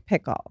like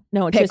pickle.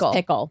 No, it's just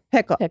pickle.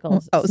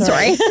 Pickles. Oh,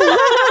 sorry.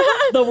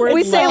 The word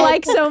we say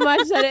like so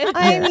much that it.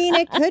 I mean,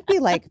 it could be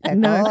like pickle.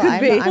 No, it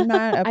could be. I'm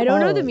not opposed. I don't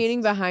know the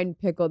meaning behind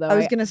pickle though. I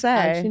was gonna say.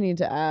 I actually need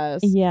to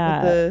ask.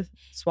 Yeah. The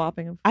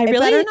swapping of. It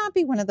better not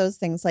be one of those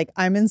things like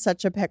I'm in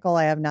such a pickle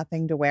I have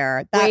nothing to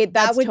wear.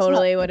 That's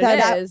totally what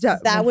it is.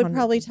 That would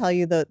probably tell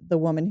you the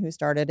woman who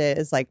started it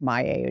is like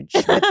my age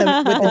with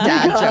the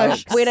dad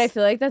jokes. Wait, I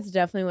feel like that's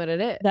definitely what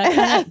it is.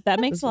 That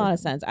makes a lot of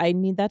sense. I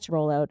need that to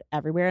roll out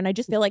everywhere, and I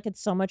just feel like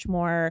it's so much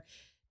more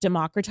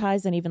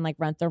democratized than even like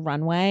Rent the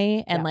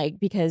Runway, and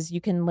like because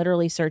you can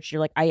literally search. You're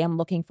like, I am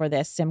looking for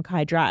this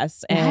Simkai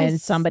dress,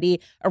 and somebody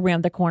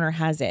around the corner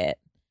has it.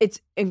 It's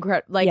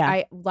incredible.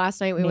 Like last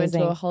night we went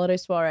to a holiday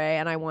soiree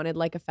and I wanted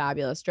like a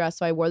fabulous dress.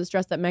 So I wore this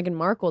dress that Meghan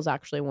Markle's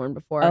actually worn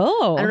before.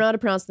 Oh. I don't know how to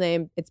pronounce the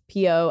name. It's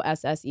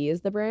Posse is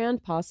the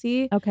brand,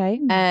 Posse.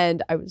 Okay.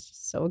 And I was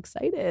just so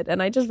excited.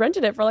 And I just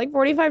rented it for like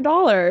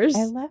 $45.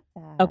 I love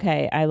that.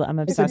 Okay. I'm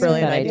obsessed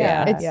with that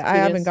idea. I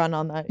haven't gone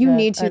on that You yet.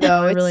 need to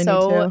though.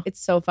 It's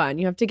it's so fun.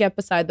 You have to get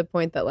beside the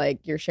point that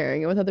like you're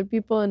sharing it with other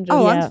people and just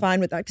I'm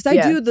fine with that. Because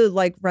I do the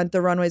like Rent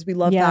the Runways. We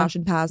love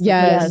Fashion Pass.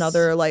 Yes.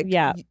 Another like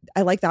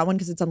I like that one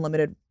because it's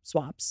unlimited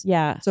swaps.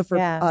 Yeah. So for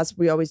us,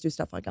 we always do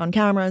stuff like on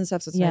camera and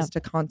stuff. So it's nice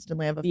to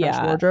constantly have a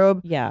fresh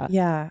wardrobe. Yeah.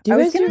 Yeah. Do you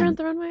guys do Rent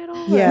the Runway at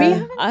all?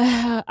 Yeah.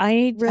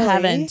 I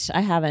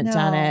haven't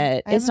done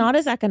it. It's not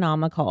as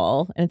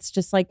economical. It's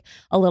just like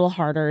a little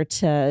harder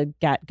to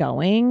get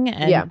going.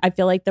 And I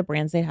feel like the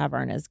brands they have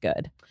aren't as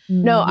good.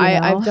 No,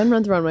 I've done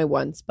Rent the Runway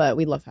once, but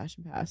we love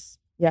Fashion Pass.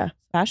 Yeah.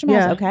 Fashion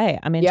Pass, okay.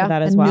 I'm into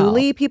that as and well.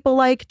 Nuuly people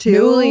like too.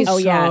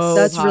 Nuuly's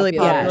that's really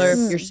popular.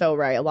 Yes. You're so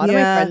right. A lot of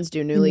my friends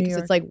do Nuuly because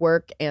it's like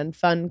work and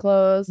fun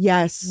clothes.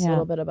 Yes. A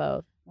little bit of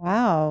both.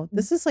 Wow.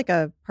 This is like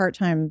a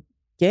part-time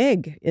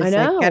gig. I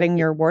know. Like getting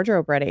your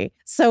wardrobe ready.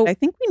 So I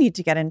think we need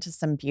to get into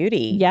some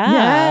beauty. Yeah.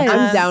 Yes.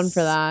 I'm down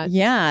for that.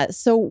 Yeah.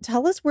 So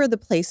tell us where the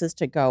places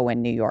to go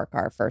in New York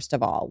are, first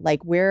of all.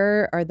 Like,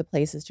 where are the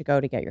places to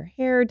go to get your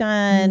hair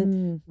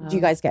done? Do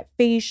you guys get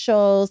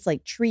facials,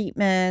 like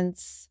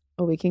treatments?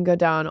 Oh, we can go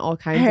down all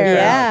kinds hair. of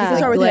Yeah. like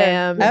Start with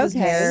Glam.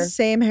 Okay.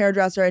 Same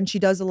hairdresser, and she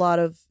does a lot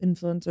of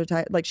influencer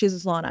type. Like she has a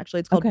salon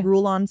actually. It's called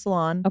Carolan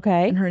Salon.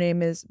 Okay. And her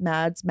name is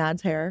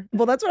Mads Hair.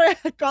 Well, that's what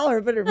I call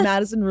her, but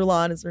Madison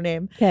Roulan is her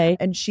name. Okay.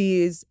 And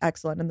she's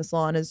excellent, and the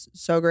salon is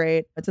so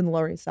great. It's in the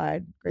Lower East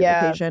Side. Great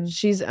location.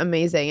 She's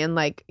amazing, and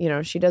like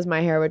she does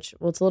my hair, which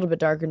it's a little bit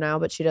darker now,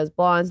 but she does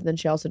blondes, and then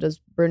she also does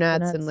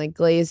brunettes and like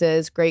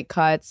glazes, great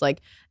cuts,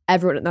 like.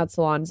 Everyone in that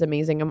salon is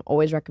amazing. I'm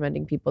always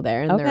recommending people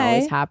there and they're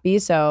always happy.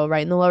 So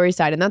right in the Lower East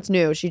Side. And that's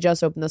new. She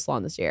just opened the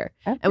salon this year.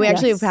 Okay. And we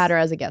actually have had her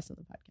as a guest on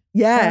the podcast.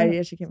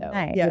 Yeah, she came so,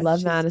 nice. We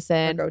love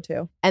Madison. Go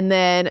to. And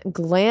then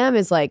Glam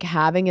is like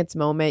having its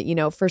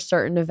moment, for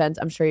certain events.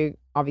 I'm sure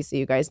obviously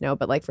you guys know,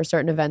 but like for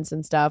certain events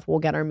and stuff, we'll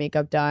get our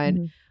makeup done.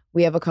 Mm-hmm.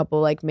 We have a couple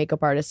like makeup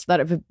artists that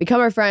have become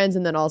our friends,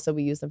 and then also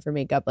we use them for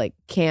makeup, like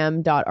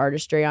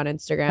cam.artistry on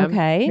Instagram.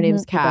 Okay. Her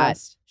name's Kat.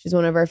 She's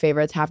one of our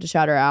favorites. Have to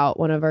shout her out.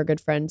 One of our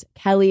good friends,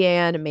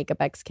 Kellyanne, Makeup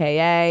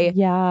XKA.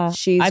 Yeah.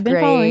 I've been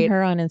great. Following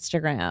her on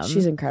Instagram.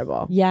 She's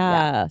incredible.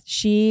 Yeah.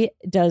 She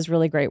does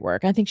really great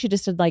work. I think she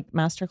just did like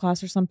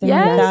masterclass or something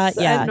like that.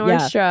 Yeah. At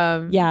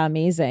Nordstrom. Yeah.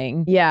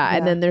 Amazing. Yeah.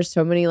 And then there's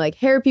so many like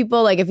hair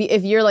people. Like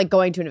if you're like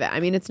going to an event, I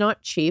mean, it's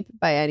not cheap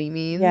by any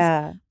means.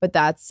 Yeah. But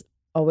that's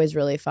always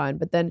really fun.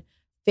 But then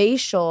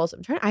facials,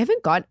 I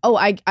haven't gone.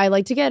 I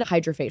like to get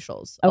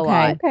hydrofacials a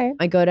lot. Okay.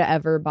 I go to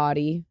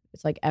Everbody.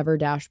 It's like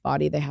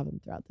Ever-Body. They have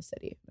them throughout the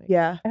city. Like,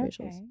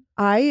 facials. Okay.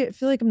 I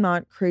feel like I'm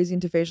not crazy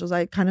into facials.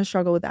 I kind of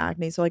struggle with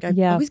acne. So like I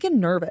always get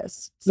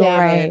nervous for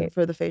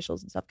the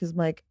facials and stuff because I'm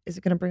like, is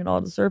it going to bring it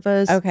all to the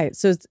surface? Okay.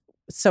 So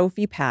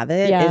Sophie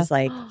Pavitt is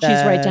like she's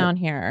right down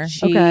here.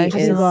 She's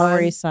in the Lower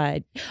East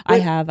Side. I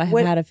have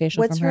had a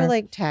facial what's from her. What's her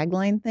like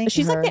tagline thing?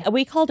 She's like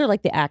we called her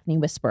like the acne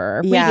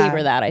whisperer. Yeah. We gave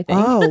her that, I think.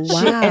 Oh,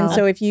 wow. And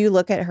so if you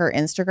look at her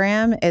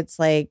Instagram, it's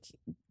like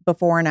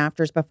before and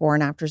afters,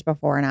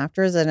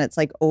 and it's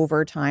like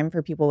over time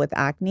for people with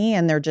acne,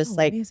 and they're just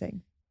like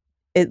amazing.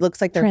 it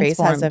looks like their face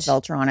has a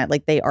filter on it.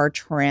 Like they are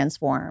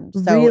transformed.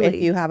 So if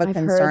you have a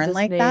concern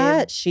like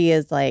that, she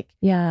is like,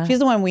 she's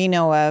the one we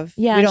know of.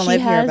 Yeah, we don't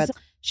live here, but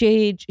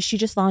she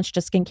just launched a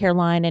skincare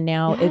line and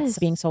now it's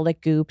being sold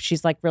at Goop.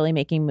 She's like really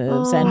making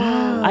moves. And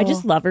I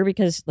just love her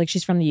because like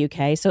she's from the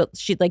UK. So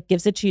she like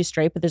gives it to you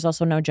straight, but there's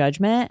also no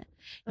judgment.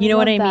 You know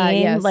what I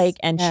mean? Yes. Like,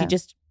 and she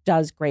just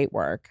does great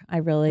work. I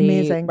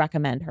really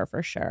recommend her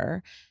for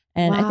sure.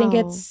 And I think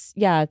it's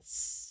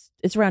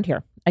around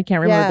here. I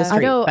can't remember the street.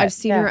 I know I've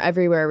seen her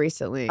everywhere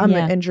recently. I'm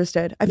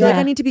interested. I feel like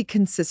I need to be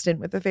consistent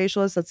with the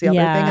facialist. That's the other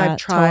thing. I've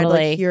tried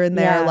like here and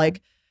there,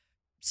 like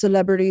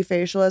celebrity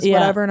facialist,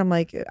 whatever. And I'm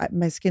like,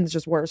 my skin's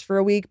just worse for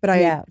a week. But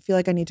I feel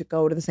like I need to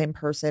go to the same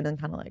person and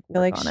kind of like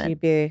work on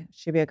it.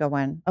 She'd be a good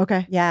one.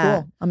 Okay. Yeah.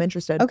 Cool. I'm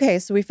interested. Okay.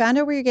 So we found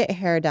out where you get your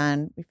hair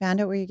done. We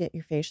found out where you get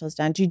your facials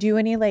done. Do you do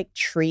any like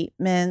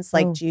treatments?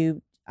 Like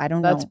I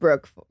don't know. That's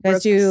Brooke.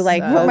 Does you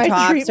like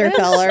Botox or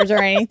fillers or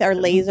anything or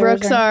lasers?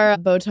 Brooks are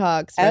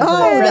Botox.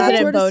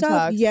 Resident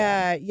Botox.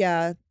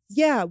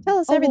 Yeah. Tell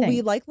us everything. Well,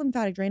 we like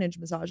lymphatic drainage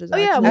massages.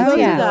 We go do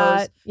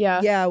that.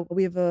 Yeah.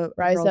 We have a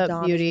Rise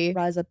Up Beauty.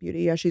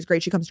 Yeah, she's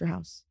great. She comes to your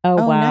house. Oh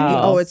wow.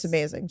 Nice. Oh, it's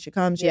amazing. She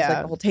comes. She has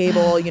like a whole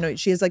table. You know,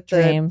 she has like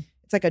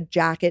it's like a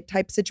jacket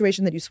type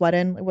situation that you sweat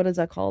in. What is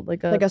that called?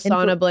 Like a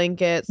sauna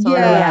blanket, sauna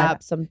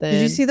wrap, something.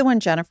 Did you see the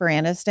one Jennifer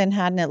Aniston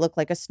had and it looked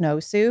like a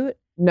snowsuit?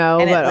 No,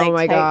 and but oh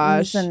my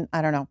gosh. And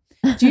I don't know.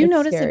 Do you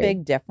notice a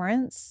big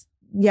difference?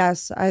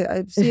 Yes,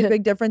 I see a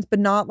big difference, but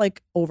not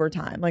like over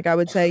time. Like I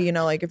would say, you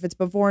know, like if it's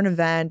before an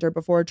event or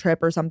before a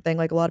trip or something,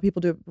 like a lot of people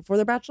do it before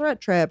their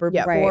bachelorette trip or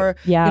before,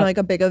 you know, like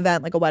a big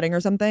event, like a wedding or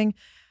something.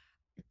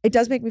 It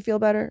does make me feel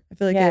better. I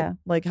feel like it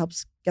like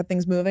helps get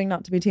things moving,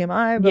 not to be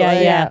TMI,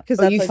 but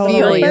because you like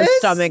feel your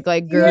stomach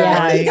like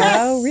gurgling.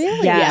 Oh,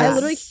 really? Yeah. I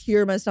literally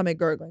hear my stomach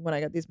gurgling when I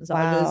get these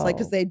massages, like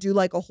because they do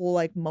like a whole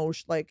like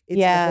motion, like it's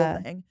the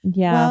whole thing.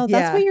 Yeah. Well,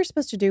 that's what you're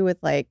supposed to do with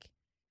like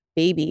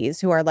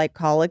babies who are like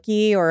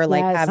colicky or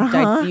like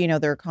have you know,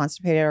 they're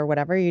constipated or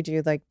whatever. You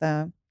do like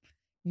the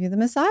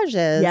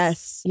massages.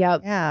 Yes.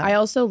 Yep. Yeah. I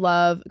also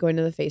love going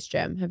to the face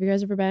gym. Have you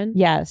guys ever been?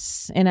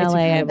 Yes. In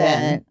LA, I've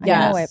been. I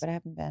know it, but I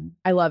haven't been.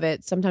 I love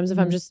it. Sometimes if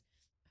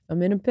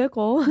I'm in a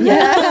pickle.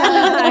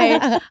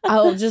 Yeah.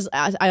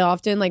 I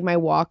often like my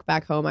walk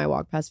back home, I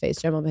walk past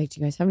face gym. I'm like, do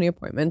you guys have any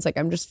appointments? Like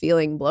I'm just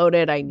feeling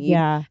bloated. I need,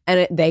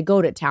 and they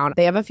go to town.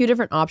 They have a few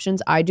different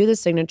options. I do the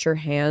signature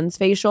hands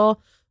facial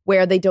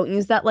where they don't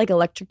use that like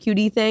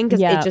electrocute thing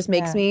because it just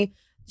makes me,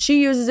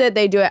 she uses it,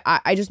 they do it.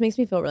 I just makes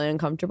me feel really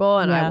uncomfortable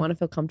and I want to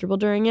feel comfortable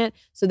during it.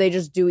 So they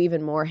just do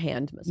even more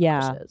hand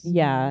massages.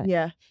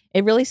 Yeah.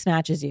 It really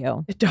snatches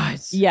you. It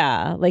does.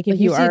 Yeah. Like if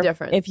you see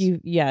difference.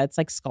 It's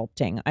like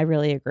sculpting. I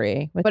really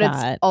agree with that. But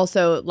it's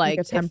also like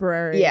a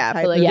temporary.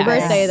 For like your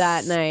birthday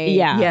that night.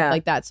 Yeah.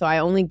 Like that. So I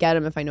only get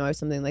them if I know I have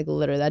something like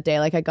literally that day.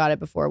 Like I got it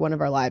before one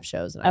of our live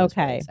shows and I was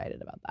really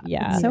excited about that.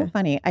 Yeah. It's so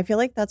funny. I feel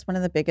like that's one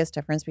of the biggest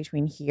difference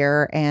between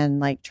here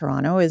and like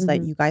Toronto is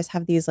that you guys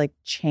have these like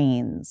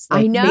chains.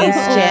 Like, I know. Face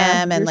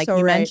gym and like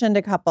you mentioned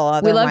a couple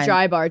other We love ones.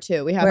 Dry Bar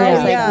too. We have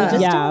we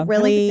just don't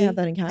really have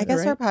that in Canada, I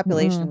guess our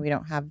population we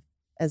don't have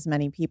as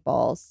many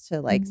people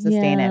to like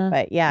sustain it,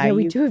 but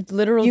we do have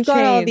literal you've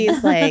got all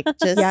these like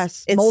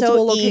just it's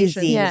so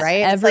locations. easy,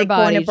 right? It's like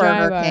going to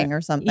Burger King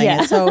or something.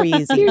 It's so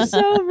easy. You're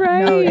so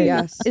right.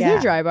 No, Is there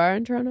a Dry Bar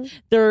in Toronto?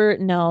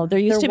 There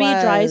used to be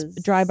a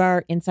dry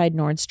bar inside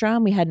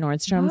Nordstrom. We had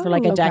Nordstrom for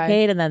like a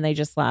decade and then they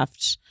just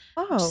left.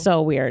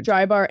 So weird.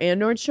 Dry Bar and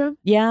Nordstrom?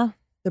 Yeah.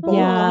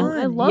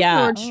 I love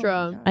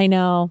Nordstrom. I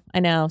know.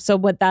 So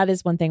that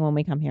is one thing when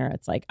we come here,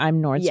 it's like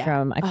I'm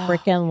Nordstrom. I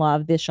freaking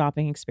love this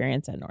shopping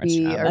experience at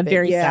Nordstrom. I'm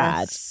very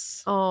sad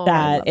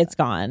that it's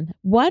gone.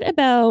 What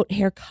about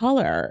hair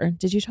color?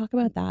 Did you talk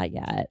about that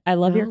yet? I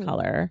love your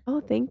color.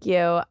 Oh, thank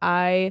you.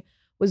 I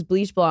was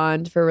bleach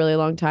blonde for a really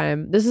long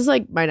time. This is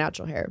like my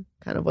natural hair,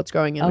 kind of what's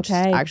growing in, which is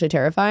actually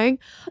terrifying.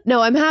 No,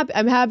 I'm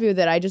happy with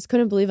it. I just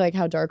couldn't believe like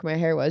how dark my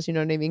hair was. You know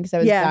what I mean? Because I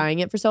was dyeing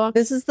it for so long.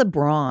 This is the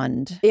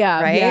blonde.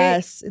 Yeah. Right?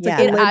 Yes. It's like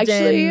it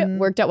actually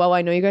worked out well.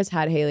 I know you guys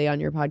had Haley on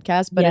your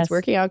podcast, but it's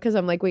working out because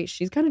I'm like, wait,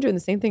 she's kind of doing the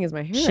same thing as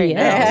my hair right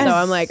now. So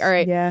I'm like, all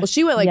right. Yeah. Well,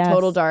 she went like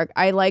total dark.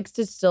 I like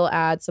to still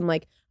add some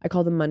like, I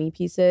call them money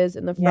pieces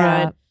in the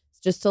front.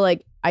 Just to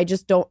like, I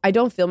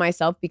don't feel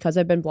myself because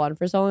I've been blonde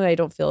for so long. I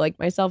don't feel like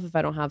myself if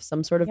I don't have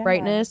some sort of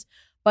brightness,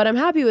 but I'm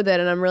happy with it.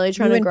 And I'm really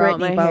trying to grow out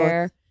my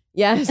hair.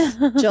 Yes.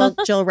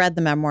 Jill read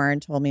the memoir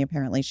and told me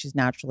apparently she's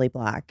naturally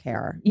black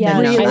hair.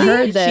 Yeah. Really? I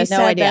heard She this.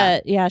 said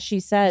that,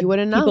 she said you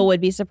wouldn't know. People would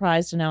be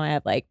surprised to know I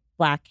have like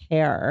black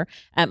hair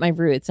at my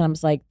roots. And I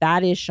was like,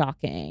 that is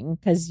shocking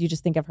because you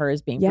just think of her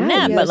as being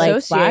brunette, but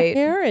like black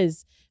hair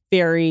is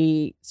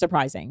very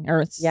surprising,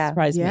 or it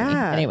surprised me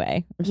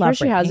anyway. I'm sure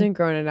she hasn't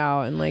grown it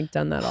out and like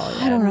done that all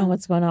yet. I don't know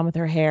what's going on with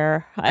her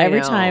hair.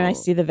 Every time I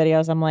see the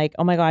videos, I'm like,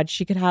 oh my God,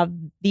 she could have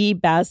the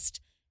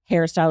best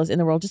hairstylist in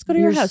the world. Just go to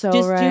your house. so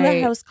Just do right.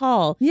 a house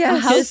call. Yeah,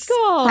 house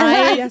call.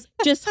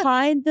 Just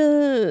hide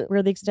the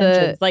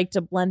extensions, like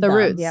to blend the them.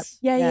 roots. Yep.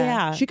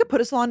 Yeah. She could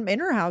put a salon in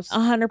her house.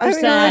 100%.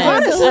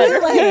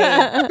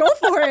 Honestly, go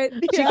for it.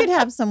 She could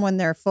have someone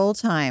there full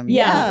time.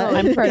 Yeah.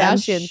 I'm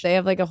Kardashians. They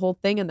have like a whole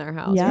thing in their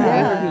house.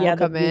 Yeah.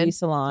 Come the beauty in.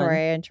 salon.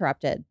 Sorry, I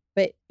interrupted.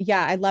 But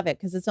yeah, I love it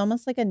because it's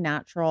almost like a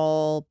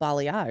natural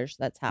balayage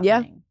that's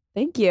happening.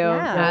 Thank you.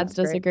 Yeah, Mads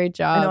does a great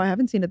I know job. I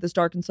haven't seen it this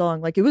dark and so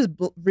long. Like it was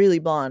really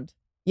blonde.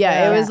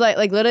 Yeah, it was like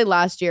literally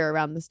last year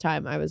around this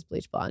time I was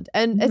bleach blonde.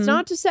 And it's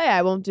not to say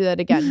I won't do that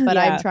again, but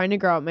I'm trying to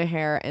grow out my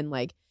hair and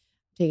like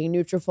taking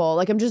Nutrafol.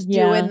 Like I'm just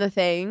doing the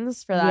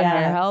things for that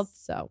hair health.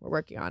 So we're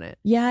working on it.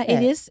 Yeah,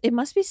 it is. It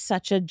must be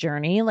such a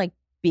journey, like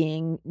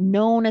being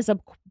known as a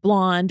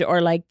blonde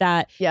or like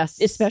that. Yes.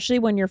 Especially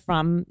when you're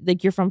from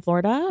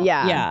Florida.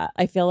 Yeah. Yeah.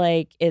 I feel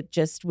like it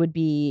just would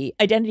be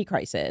identity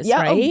crisis.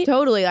 Yeah, right?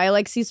 Totally. I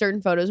like see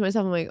certain photos of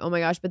myself. I'm like, oh my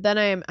gosh. But then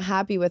I am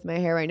happy with my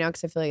hair right now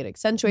because I feel like it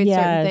accentuates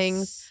certain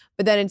things.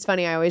 But then it's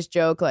funny. I always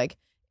joke like,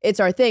 it's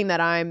our thing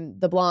that I'm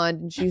the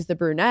blonde and she's the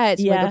brunette.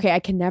 So like, okay, I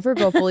can never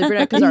go fully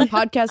brunette because our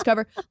podcast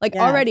cover, like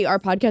already our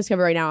podcast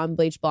cover right now, I'm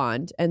bleach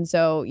blonde. And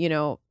so, you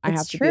know, I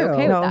have to be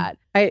okay with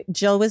that.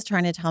 Jill was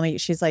trying to tell me,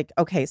 she's like,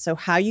 okay, so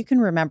how you can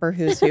remember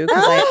who's who?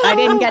 Because I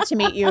didn't get to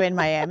meet you in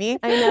Miami.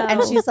 I know.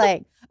 And she's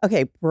like,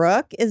 okay,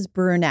 Brooke is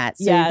brunette.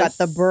 So you've got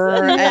the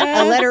brr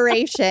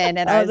alliteration.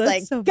 And I was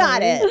like, so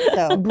got funny. it.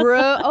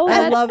 So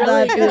I love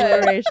that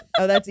alliteration.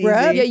 Oh, that's easy.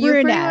 Brooke, Yeah, you've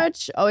pretty brunette.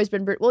 much always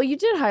been. Well, you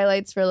did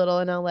highlights for a little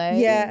in LA.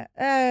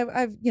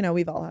 Yeah,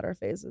 we've all had our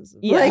phases.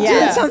 Yeah. Like, Yeah.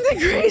 doing something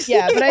crazy.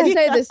 Yeah, but I'd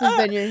say this has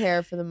been your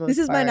hair for the most This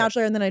is my part.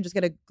 natural hair, and then I just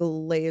get a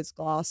glazed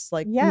gloss,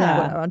 like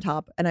on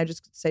top, and I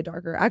just say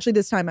darker. Actually,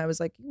 this time I was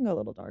like, you can go a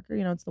little darker.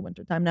 You know, it's the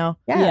winter time now.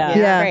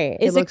 Yeah. Great.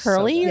 Is it looks so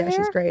curly? good. your Yeah, hair?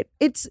 she's great.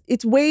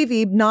 It's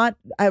wavy. Not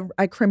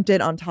I crimped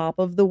it on top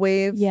of the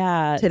wave.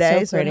 Yeah. it's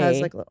Today, so it pretty. has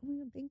like. Oh,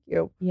 thank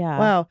you. Yeah.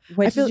 Wow.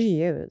 What feel- did you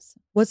use?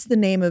 What's the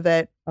name of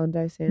it?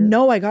 Bondi Sands.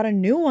 No, I got a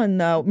new one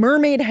though.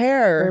 Mermaid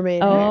hair.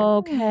 Mermaid hair.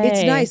 Okay.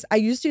 It's nice. I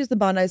used to use the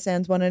Bondi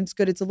Sands one, and it's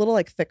good. It's a little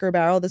like thicker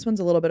barrel. This one's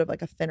a little bit of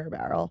like a thinner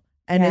barrel,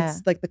 and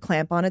it's like the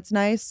clamp on it's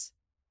nice.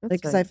 That's Like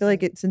because I feel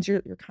like it since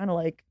you're kind of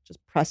like just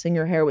pressing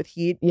your hair with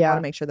heat. You want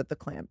to make sure that the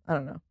clamp. I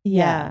don't know.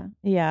 Yeah.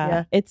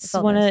 It's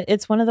felt one nice. of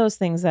it's one of those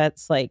things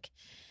that's like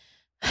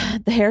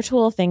the hair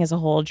tool thing is a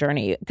whole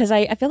journey because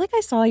I feel like I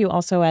saw you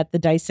also at the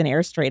Dyson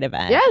Air Straight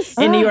event. Yes.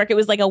 In New York. It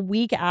was like a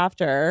week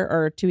after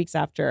or 2 weeks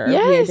after we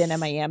had been in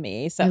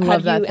Miami. So I have love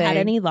you that had thing.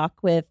 any luck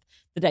with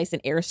the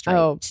Dyson Air Straight?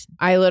 Oh,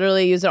 I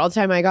literally use it all the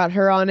time. I got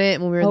her on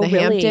it when we were in the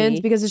really?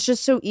 Hamptons because it's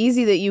just so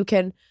easy that you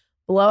can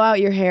blow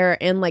out your hair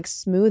and like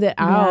smooth it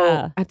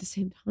out at the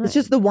same time. It's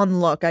just the one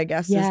look, I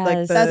guess. Is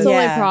like the, that's the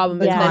only problem.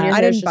 But then your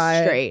I hair's didn't just buy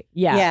it. straight.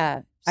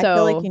 Yeah. I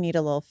feel like So you need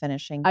a little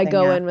finishing. I thing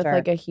go in with after.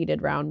 like a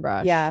heated round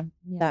brush. Yeah,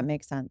 that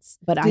makes sense.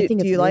 But I think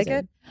it's do you like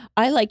amazing. it?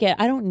 I like it.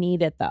 I don't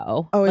need it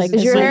though. Oh, like,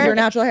 is your hair- your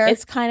natural hair?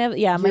 It's kind of my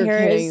You're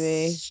hair kidding is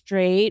me.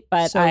 straight,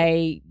 but So-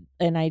 I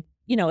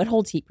it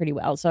holds heat pretty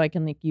well, so I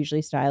can like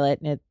usually style it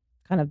and it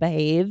kind of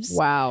behaves.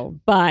 Wow.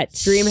 But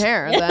Dream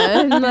hair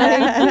then.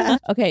 Like,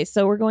 okay,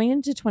 so we're going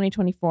into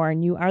 2024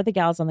 and you are the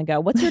gals on the go.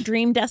 What's your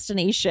dream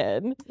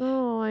destination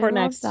oh, I for love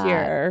next that.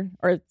 year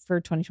or for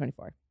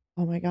 2024?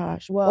 Oh my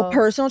gosh. Well- Well,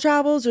 personal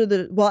travels or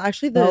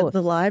actually Both.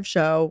 the live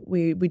show,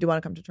 we do want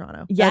to come to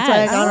Toronto. Yes.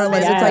 That's like on our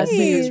list. It's like Yes.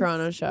 huge.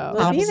 Toronto show.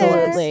 We'll be there.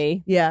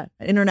 Absolutely. Yeah.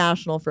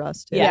 International for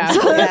us too. Yeah. Yeah.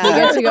 If we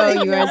get to go,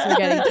 Yeah. you guys are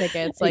getting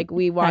tickets. Like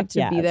we want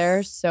Heck to be yes.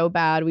 there so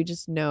bad. We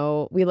just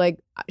know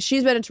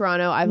she's been in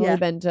Toronto. I've only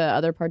been to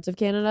other parts of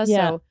Canada.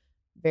 Yeah. So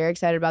very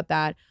excited about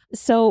that.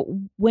 So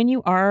when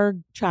you are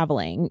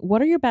traveling,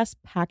 what are your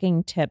best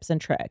packing tips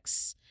and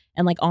tricks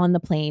and like on the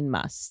plane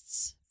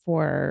musts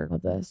for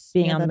Love this.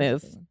 being Yeah, on the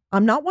that's move?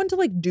 I'm not one to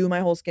like do my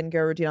whole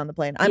skincare routine on the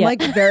plane. I'm Yeah.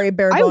 like very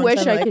bare I bones. wish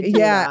I'm I like, could do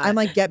yeah, that. I'm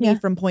like, get me Yeah.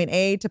 from point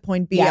A to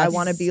point B. I Yes.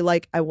 want to be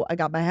like, I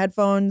got my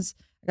headphones.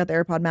 I got the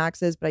AirPod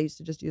Maxes, but I used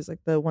to just use like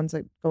the ones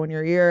that go in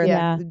your ear. And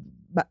Yeah.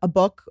 like, a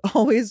book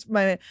always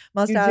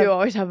must You have. do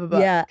always have a book.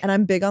 Yeah, and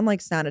I'm big on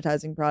like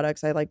sanitizing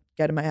products. I like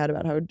get in my head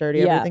about how dirty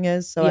Yeah. everything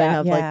is. So I Yeah.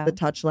 have Yeah. like the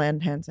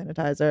Touchland hand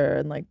sanitizer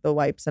and like the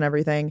wipes and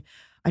everything.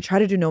 I try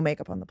to do no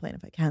makeup on the plane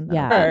if I can. Though.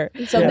 Yeah.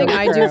 Something Yeah.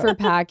 I do for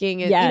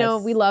packing is,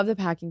 Yes. we love the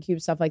packing cube,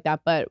 stuff like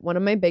that. But one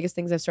of my biggest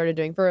things I've started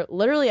doing for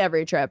literally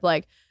every trip,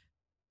 like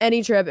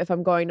any trip, if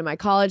I'm going to my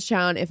college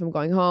town, if I'm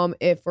going home,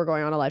 if we're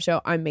going on a live show,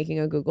 I'm making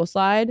a Google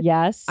slide.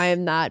 Yes. I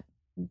am that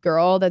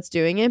girl that's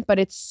doing it, but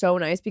it's so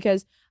nice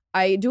because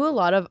I do a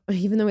lot of,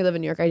 even though we live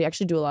in New York, I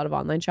actually do a lot of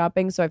online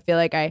shopping. So I feel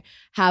like I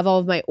have all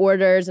of my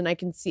orders and I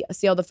can see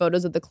all the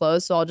photos of the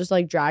clothes. So I'll just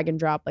like drag and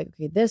drop like,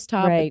 okay, this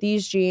top Right. with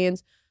these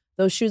jeans,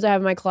 those shoes I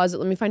have in my closet.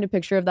 Let me find a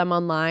picture of them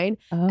online.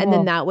 And Oh.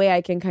 then that way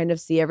I can kind of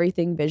see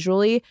everything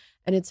visually.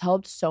 And it's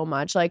helped so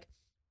much. Like,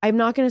 I'm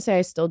not going to say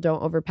I still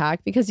don't overpack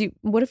because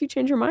what if you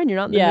change your mind? You're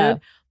not in the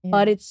mood. Yeah.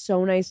 But it's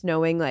so nice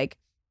knowing like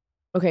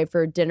okay,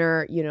 for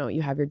dinner, you know,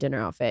 you have your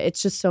dinner outfit.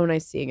 It's just so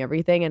nice seeing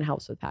everything and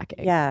helps with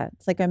packing. Yeah.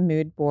 It's like a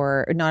mood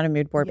board, or not a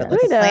mood board, but like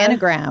a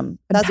planogram.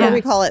 That's what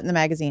we call it in the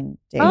magazine.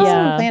 Oh,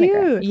 yeah.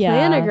 Planogram.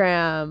 Yeah.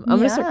 Planogram. I'm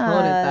going to start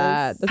calling it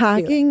that. That's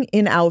packing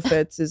in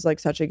outfits is like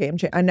such a game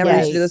changer. I never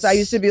used to do this. I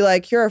used to be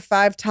like, here are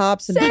 5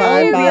 tops and 5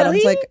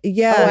 bottoms. Really? Like,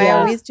 I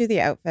always do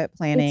the outfit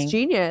planning. It's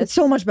genius. It's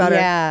so much better.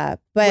 Yeah.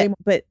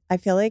 But I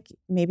feel like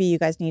maybe you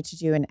guys need to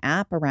do an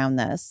app around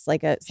this,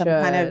 like some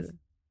kind of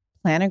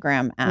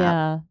planogram app.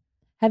 Yeah.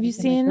 Have you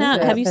seen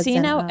that? Have you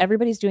seen how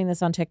everybody's doing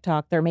this on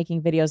TikTok? They're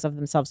making videos of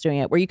themselves doing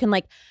it, where you can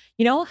like,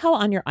 you know how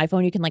on your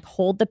iPhone you can like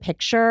hold the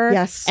picture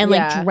and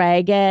like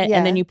drag it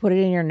and then you put it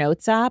in your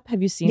notes app.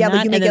 Have you seen that? Yeah,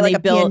 but you make it like a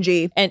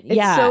PNG. And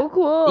it's so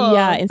cool.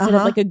 Yeah, instead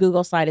of like a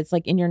Google slide, it's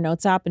like in your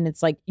notes app, and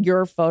it's like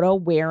your photo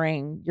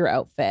wearing your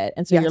outfit.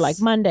 And so you're like,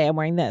 Monday I'm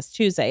wearing this,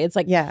 Tuesday it's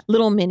like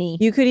little mini.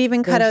 You could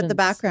even cut out the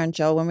background,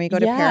 Jill. When we go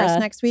to Paris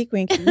next week,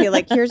 we can be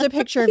like, here's a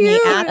picture of me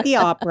at the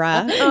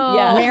opera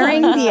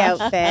wearing the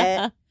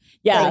outfit.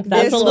 Yeah, like,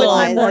 that's a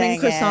little morning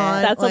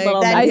croissant. That's like, a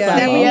little nice. nice.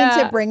 Then we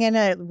need to bring in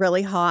a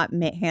really hot,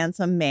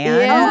 handsome man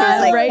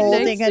who's like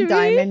holding a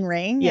diamond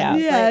ring. Yeah.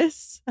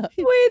 Yes.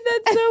 Wait,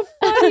 that's so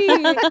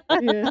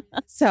funny.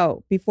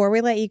 So before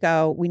we let you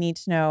go, we need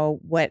to know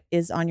what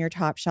is on your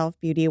top shelf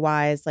beauty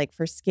wise, like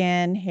for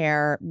skin,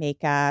 hair,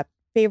 makeup,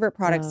 favorite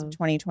products of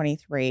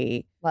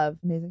 2023. Love.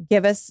 Amazing.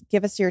 Give us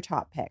your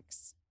top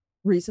picks.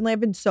 Recently, I've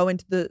been so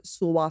into the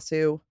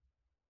Sulwhasoo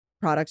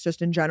products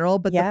just in general,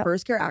 but the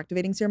First Care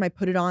Activating Serum, I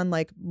put it on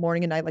like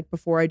morning and night, like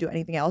before I do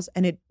anything else,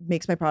 and it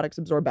makes my products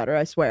absorb better,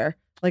 I swear.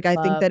 Like I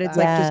think that it's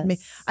like just me.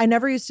 I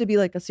never used to be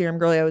like a serum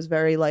girly. I was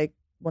very like,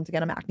 once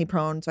again, I'm acne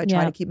prone, so I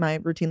try to keep my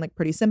routine like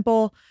pretty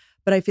simple,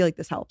 but I feel like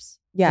this helps.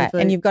 Yeah,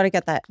 and you've got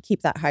to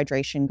keep that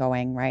hydration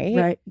going, right?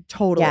 Right,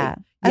 totally. Yeah,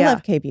 I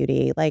love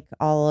K-beauty, like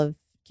all of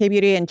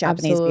K-beauty and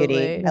Japanese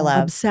beauty. I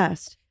love.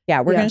 Obsessed. Yeah,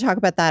 we're going to talk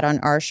about that on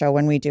our show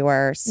when we do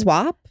our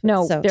swap.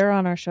 No, they're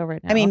on our show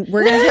right now. I mean,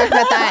 we're going to talk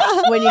about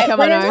that when you come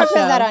on our show. We're going to talk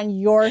about that on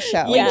your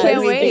show. Yeah, can't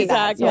wait.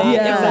 Exactly.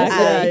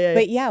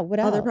 But yeah, what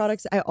else? Other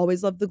products, I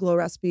always love the Glow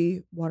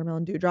Recipe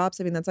Watermelon Dewdrops.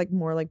 I mean, that's like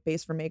more like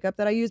base for makeup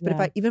that I use. But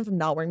if I'm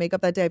not wearing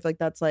makeup that day, I feel like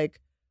that's like,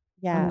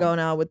 I'm going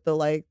out with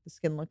the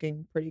skin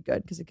looking pretty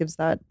good because it gives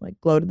that like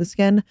glow to the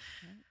skin.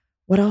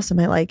 What else am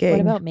I liking?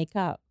 What about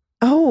makeup?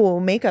 Oh,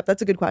 makeup.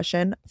 That's a good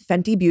question.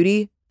 Fenty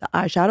Beauty, the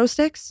eyeshadow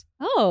sticks.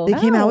 Oh, they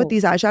came out with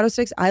these eyeshadow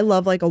sticks. I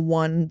love like a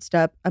one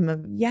step.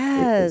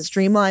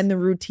 Streamline the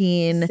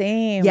routine.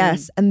 Same.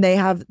 Yes, and they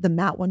have the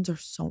matte ones are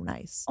so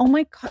nice. Oh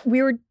my God,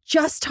 we were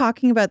just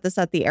talking about this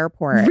at the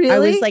airport. Really? I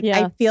was like,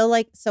 I feel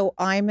like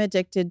I'm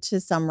addicted to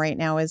some right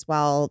now as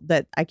well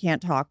that I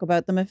can't talk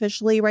about them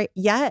officially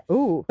yet.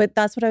 Ooh, but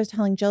that's what I was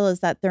telling Jill is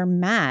that they're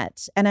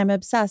matte, and I'm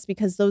obsessed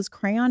because those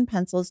crayon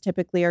pencils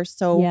typically are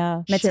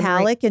so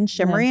metallic and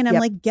shimmery, and I'm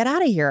like, get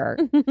out of here.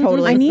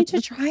 Totally, I need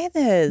to try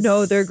this.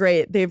 No, they're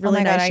great. They've really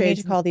nice shades. I need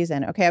to call these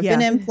in. Okay, I've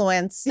been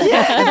influenced.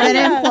 I've been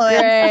influenced.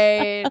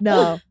 Great.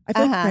 No, I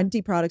feel like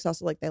Fenty products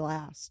also like they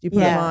last. You put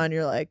them on,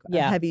 you're like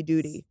heavy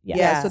duty.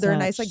 So they're a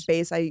nice like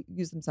base. I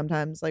use them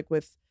sometimes like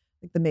with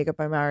like the Makeup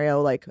by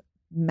Mario like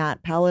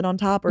matte palette on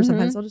top, or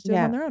sometimes I'll just do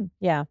them on their own.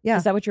 Yeah.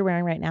 Is that what you're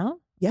wearing right now?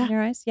 Yeah. In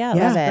your eyes? Yeah,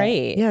 that's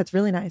great. Yeah, it's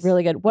really nice.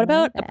 Really good. What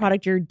about a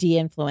product you're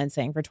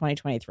de-influencing for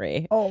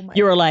 2023? Oh my!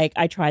 You were like,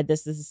 I tried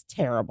this. This is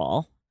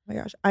terrible. Oh my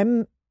gosh,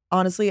 I'm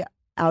honestly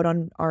out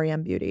on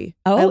REM Beauty.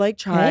 Oh, I like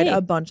tried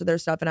a bunch of their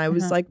stuff and I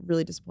was like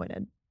really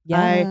disappointed.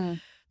 The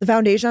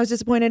foundation I was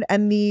disappointed,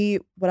 and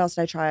what else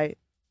did I try?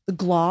 The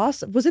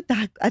gloss, was it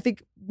that? I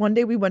think one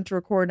day we went to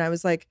record and I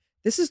was like,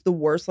 this is the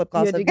worst lip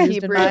gloss I've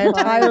used in my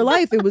entire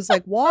life. It was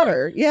like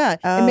water. Yeah.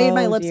 It made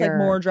my lips like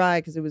more dry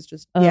because it was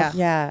just,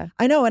 Yeah.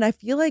 I know. And I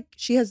feel like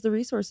she has the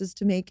resources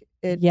to make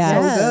it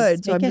so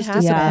good. So I'm just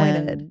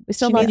disappointed. We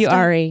still love you,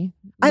 Ari.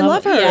 I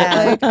love her.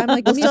 Like, I'm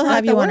like, we'll still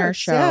have you on our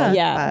show.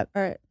 Yeah.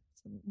 All right.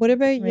 What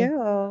about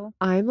you?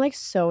 I'm like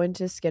so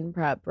into skin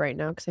prep right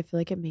now because I feel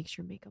like it makes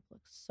your makeup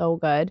look so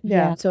good.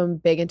 Yeah. So I'm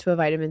big into a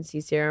vitamin C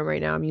serum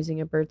right now. I'm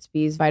using a Burt's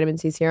Bees vitamin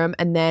C serum.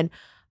 And then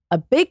a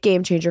big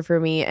game changer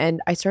for me,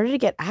 and I started to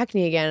get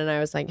acne again, and I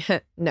was like,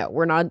 no,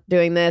 we're not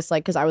doing this.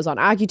 Like, because I was on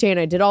Accutane,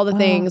 I did all the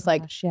things.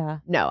 Like,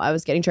 no, I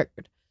was getting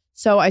triggered.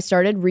 So I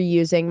started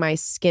reusing my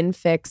Skin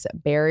Fix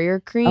barrier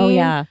cream. Oh,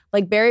 yeah.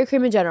 Like barrier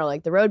cream in general,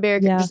 like the Road barrier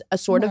cream, just a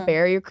sort of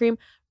barrier cream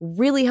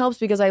really helps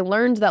because I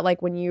learned that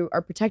like when you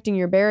are protecting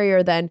your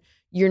barrier, then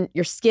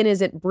your skin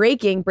isn't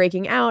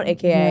breaking out,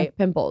 aka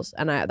pimples.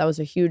 And that was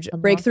a huge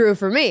breakthrough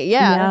for me.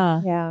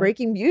 Yeah.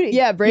 Breaking beauty.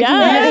 Yeah, breaking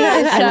beauty.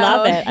 I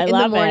love it. I in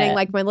love the morning, it.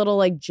 like my little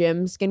like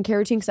gym skincare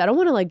routine, because I don't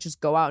want to like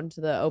just go out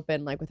into the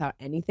open like without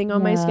anything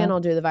on my skin. I'll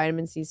do the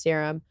vitamin C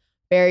serum,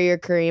 barrier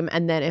cream,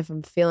 and then if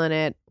I'm feeling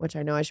it, which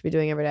I know I should be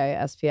doing every day,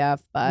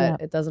 SPF,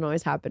 but it doesn't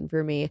always happen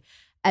for me.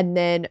 And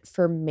then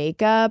for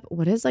makeup,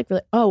 what is like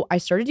really, I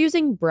started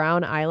using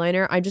brown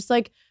eyeliner. I just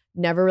like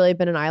never really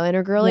been an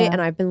eyeliner girly,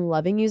 and I've been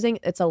loving using,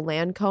 it's a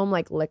Lancome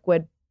like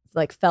liquid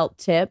like felt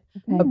tip,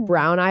 a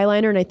brown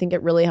eyeliner, and I think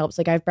it really helps.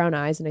 Like I have brown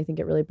eyes and I think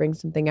it really brings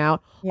something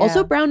out.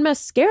 Also brown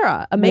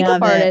mascara. A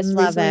makeup artist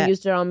recently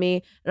used it on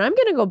me and I'm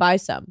gonna go buy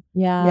some.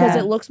 Because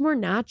it looks more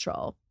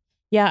natural.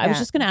 I was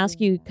just going to ask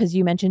you, because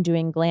you mentioned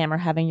doing glam or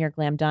having your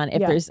glam done, if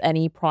there's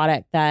any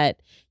product that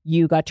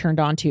you got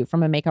turned on to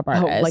from a makeup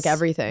artist. Like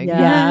everything.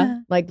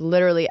 Like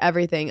literally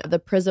everything. The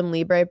Prism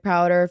Libre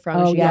powder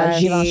from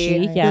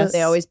Givenchy. Yes.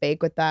 They always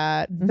bake with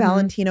that.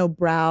 Valentino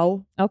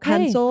brow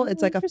pencil.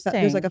 It's like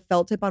there's like a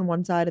felt tip on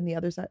one side and the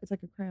other side. It's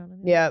like a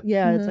crayon. Yeah.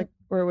 It's like,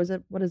 or was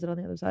it, what is it on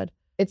the other side?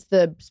 It's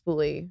the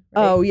spoolie.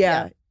 Right? Oh,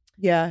 yeah.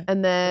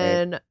 And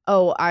then,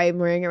 I'm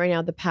wearing it right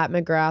now. The Pat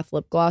McGrath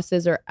lip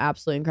glosses are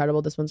absolutely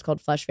incredible. This one's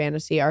called Flesh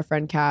Fantasy. Our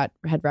friend Kat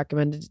had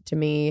recommended it to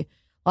me.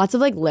 Lots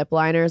of like lip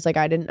liners. Like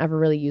I didn't ever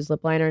really use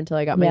lip liner until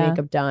I got my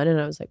makeup done. And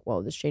I was like,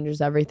 whoa, this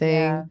changes everything.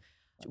 Yeah.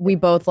 We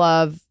both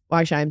love, well,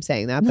 actually I'm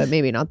saying that, but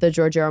maybe not, the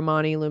Giorgio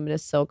Armani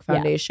Luminous Silk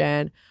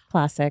Foundation.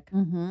 Classic.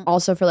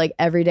 Also for like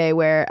everyday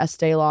wear,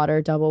 Estee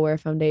Lauder Double Wear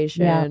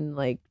Foundation.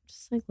 Like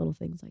just like little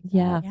things like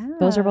that.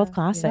 Those are both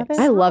classics.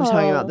 I love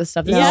talking about this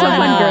stuff. This is so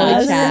fun,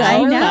 girly chat.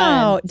 I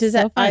know. Does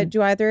that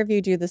do either of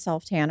you do the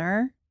self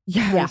tanner?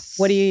 Yes.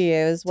 What do you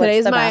use? What's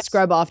Today's the my best?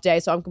 scrub off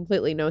day, so I'm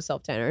completely no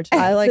self tanner.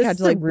 I like had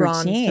to like routine.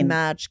 bronze to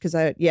match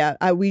because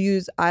we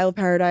use Isle of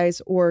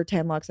Paradise or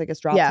Tan Lux, I guess,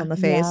 drops on the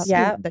face.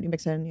 That you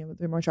mix in with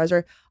your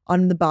moisturizer.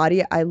 On the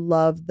body, I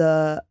love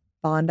the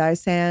Bondi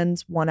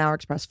Sands 1 Hour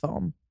Express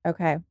Foam.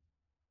 Okay.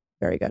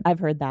 Very good. I've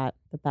heard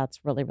that's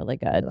really, really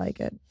good. I like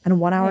it. And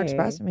 1 Hour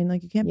Express, I mean,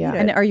 like you can't beat it.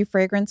 And are you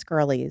fragrance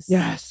girlies?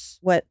 Yes.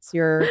 What's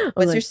your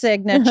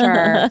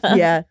signature?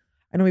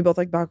 I know we both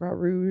like Baccarat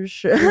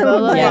Rouge.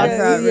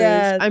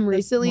 I'm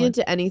recently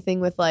into anything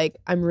with like,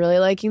 I'm really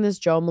liking this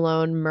Jo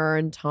Malone Myrrh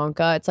and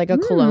Tonka. It's like a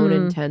cologne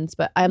intense,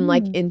 but I'm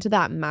like into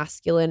that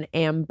masculine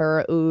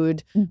amber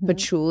oud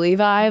patchouli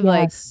vibe.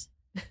 Like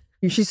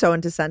she's so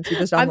into scents. You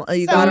just got her.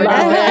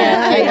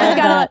 I just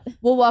gotta.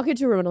 We'll walk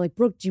into a room and I'm like,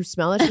 Brooke, do you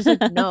smell it? She's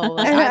like, no.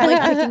 Like, I'm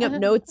like picking up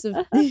notes of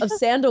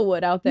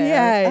sandalwood out there.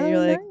 Yeah,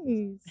 you're like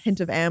hint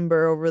of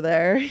amber over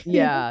there.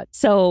 Yeah.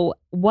 So,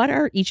 what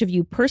are each of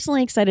you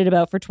personally excited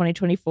about for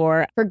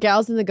 2024? For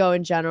Gals on the Go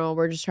in general,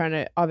 we're just trying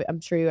to. I'm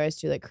sure you guys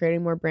do, like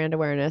creating more brand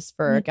awareness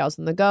for Gals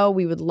on the Go.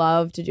 We would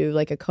love to do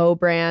like a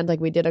co-brand.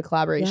 Like we did a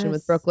collaboration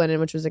with Brooklyn,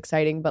 which was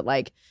exciting, but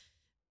like.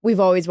 We've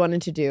always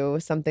wanted to do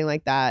something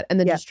like that. And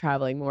then just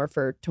traveling more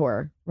for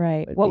tour.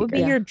 Right. What would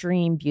be your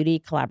dream beauty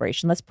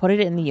collaboration? Let's put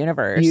it in the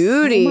universe.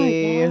 Beauty.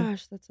 Oh my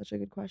gosh, that's such a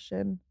good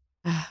question.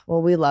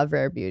 Well, we love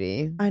Rare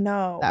Beauty. I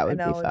know. That would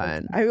be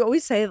fun. I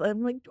always say,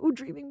 I'm like,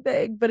 dreaming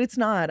big, but it's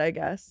not, I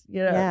guess.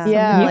 You know?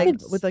 Yeah. Like,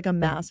 with like a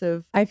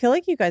massive. I feel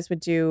like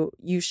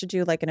you should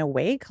do like an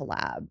away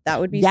collab. That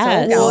would be so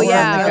cool. Oh,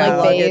 yeah.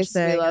 Like base.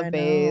 We love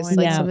base.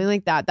 Like something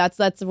like that. That's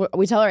what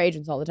we tell our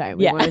agents all the time.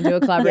 We want to do a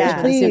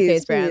collaboration with a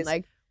suitcase brand.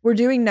 Like, we're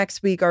doing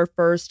next week our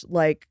first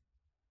like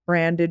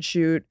branded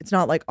shoot. It's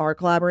not like our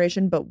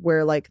collaboration, but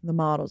we're like the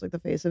models, like the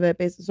face of it,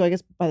 basically. So I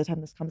guess by the time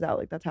this comes out,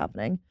 like that's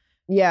happening.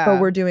 Yeah. But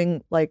we're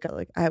doing like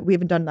we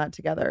haven't done that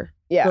together.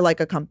 Yeah. For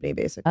like a company,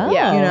 basically. Oh.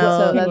 Yeah. You know,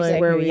 so that's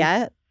like where we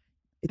yet.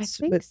 I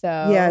think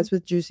so. Yeah, it's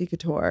with Juicy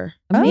Couture.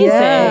 Amazing.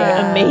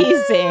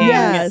 Amazing.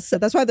 Yes. So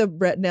that's why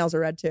the nails are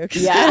red too.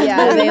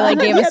 Yeah. They like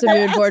gave us a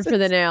mood board for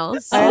the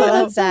nails. I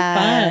love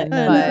that.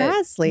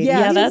 Lastly,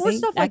 that's more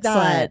stuff like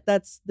that.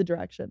 That's the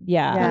direction.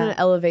 Yeah. I want to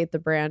elevate the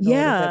brand a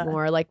little bit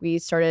more. Like we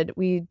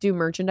do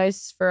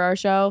merchandise for our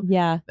show.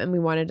 Yeah. And we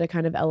wanted to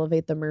kind of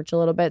elevate the merch a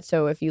little bit.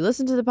 So if you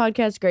listen to the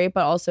podcast, great.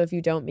 But also if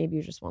you don't, maybe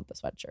you just want the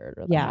sweatshirt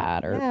or the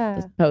hat or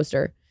the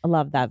poster. I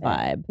love that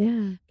vibe.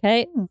 Yeah.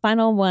 Okay.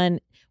 Final one.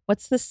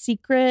 What's the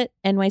secret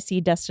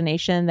NYC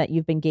destination that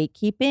you've been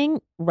gatekeeping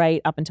right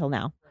up until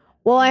now?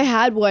 Well, I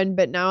had one,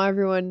 but now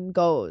everyone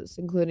goes,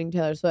 including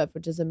Taylor Swift,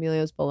 which is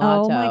Emilio's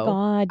Gelato. Oh my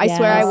God. I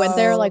swear I went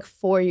there like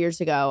 4 years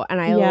ago and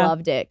I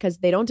loved it because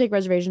they don't take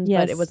reservations,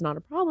 but it was not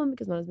a problem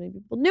because not as many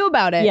people knew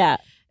about it. Yeah.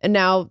 And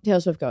now Taylor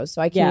Swift goes. So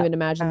I can't even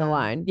imagine the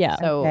line. Yeah.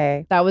 So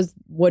that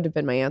would have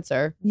been my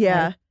answer.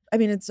 Yeah. Right. I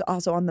mean, it's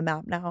also on the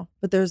map now,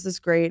 but there's this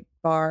great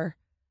bar.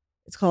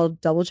 It's called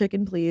Double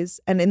Chicken Please.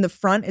 And in the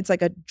front, it's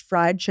like a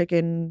fried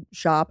chicken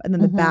shop. And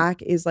then the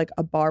back is like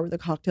a bar where the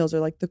cocktails are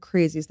like the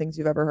craziest things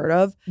you've ever heard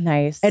of.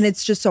 Nice. And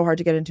it's just so hard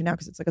to get into now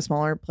because it's like a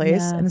smaller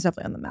place and it's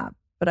definitely on the map.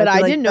 But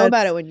I didn't know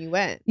about it when you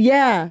went.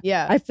 Yeah.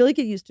 Yeah. I feel like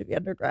it used to be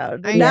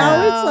underground.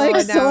 Now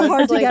it's like so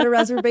hard to get a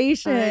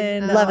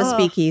reservation. Love a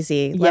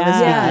speakeasy.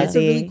 Yeah. It's a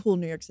really cool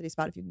New York City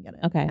spot if you can get it.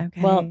 Okay.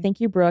 Well, thank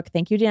you, Brooke.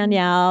 Thank you,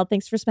 Danielle.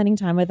 Thanks for spending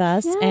time with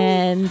us. Yes.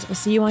 And we'll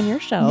see you on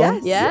your show.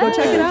 Yes.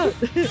 Go check it out.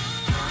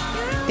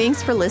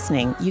 Thanks for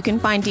listening. You can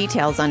find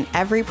details on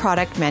every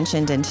product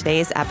mentioned in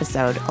today's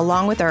episode,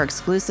 along with our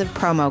exclusive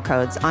promo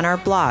codes on our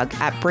blog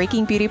at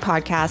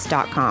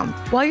breakingbeautypodcast.com.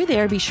 While you're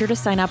there, be sure to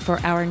sign up for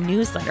our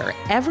newsletter.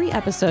 Every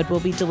episode will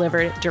be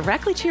delivered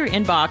directly to your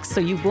inbox,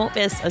 so you won't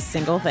miss a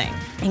single thing.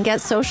 And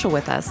get social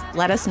with us.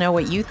 Let us know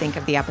what you think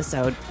of the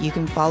episode. You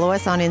can follow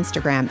us on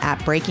Instagram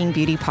at Breaking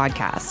Beauty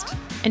Podcast.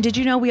 And did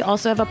you know we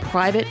also have a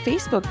private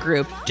Facebook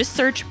group? Just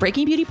search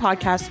Breaking Beauty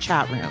Podcast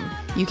Chat Room.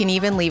 You can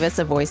even leave us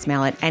a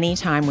voicemail at any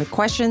time with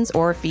questions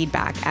or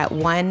feedback at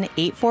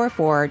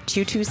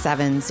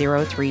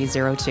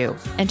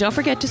 1-844-227-0302. And don't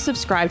forget to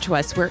subscribe to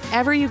us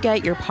wherever you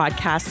get your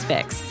podcasts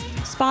fix.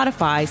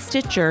 Spotify,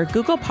 Stitcher,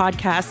 Google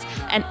Podcasts,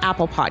 and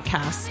Apple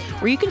Podcasts,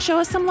 where you can show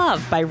us some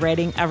love by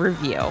writing a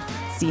review.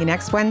 See you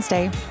next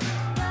Wednesday.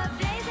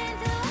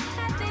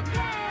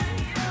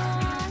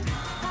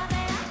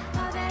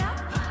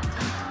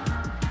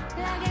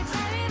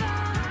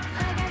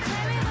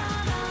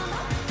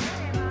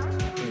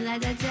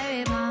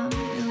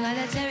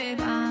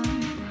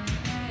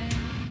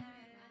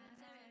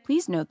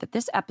 Please note that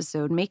this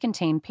episode may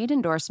contain paid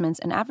endorsements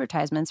and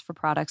advertisements for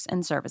products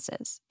and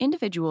services.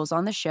 Individuals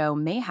on the show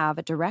may have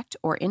a direct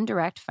or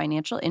indirect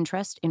financial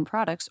interest in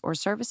products or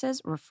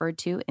services referred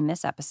to in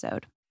this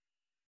episode.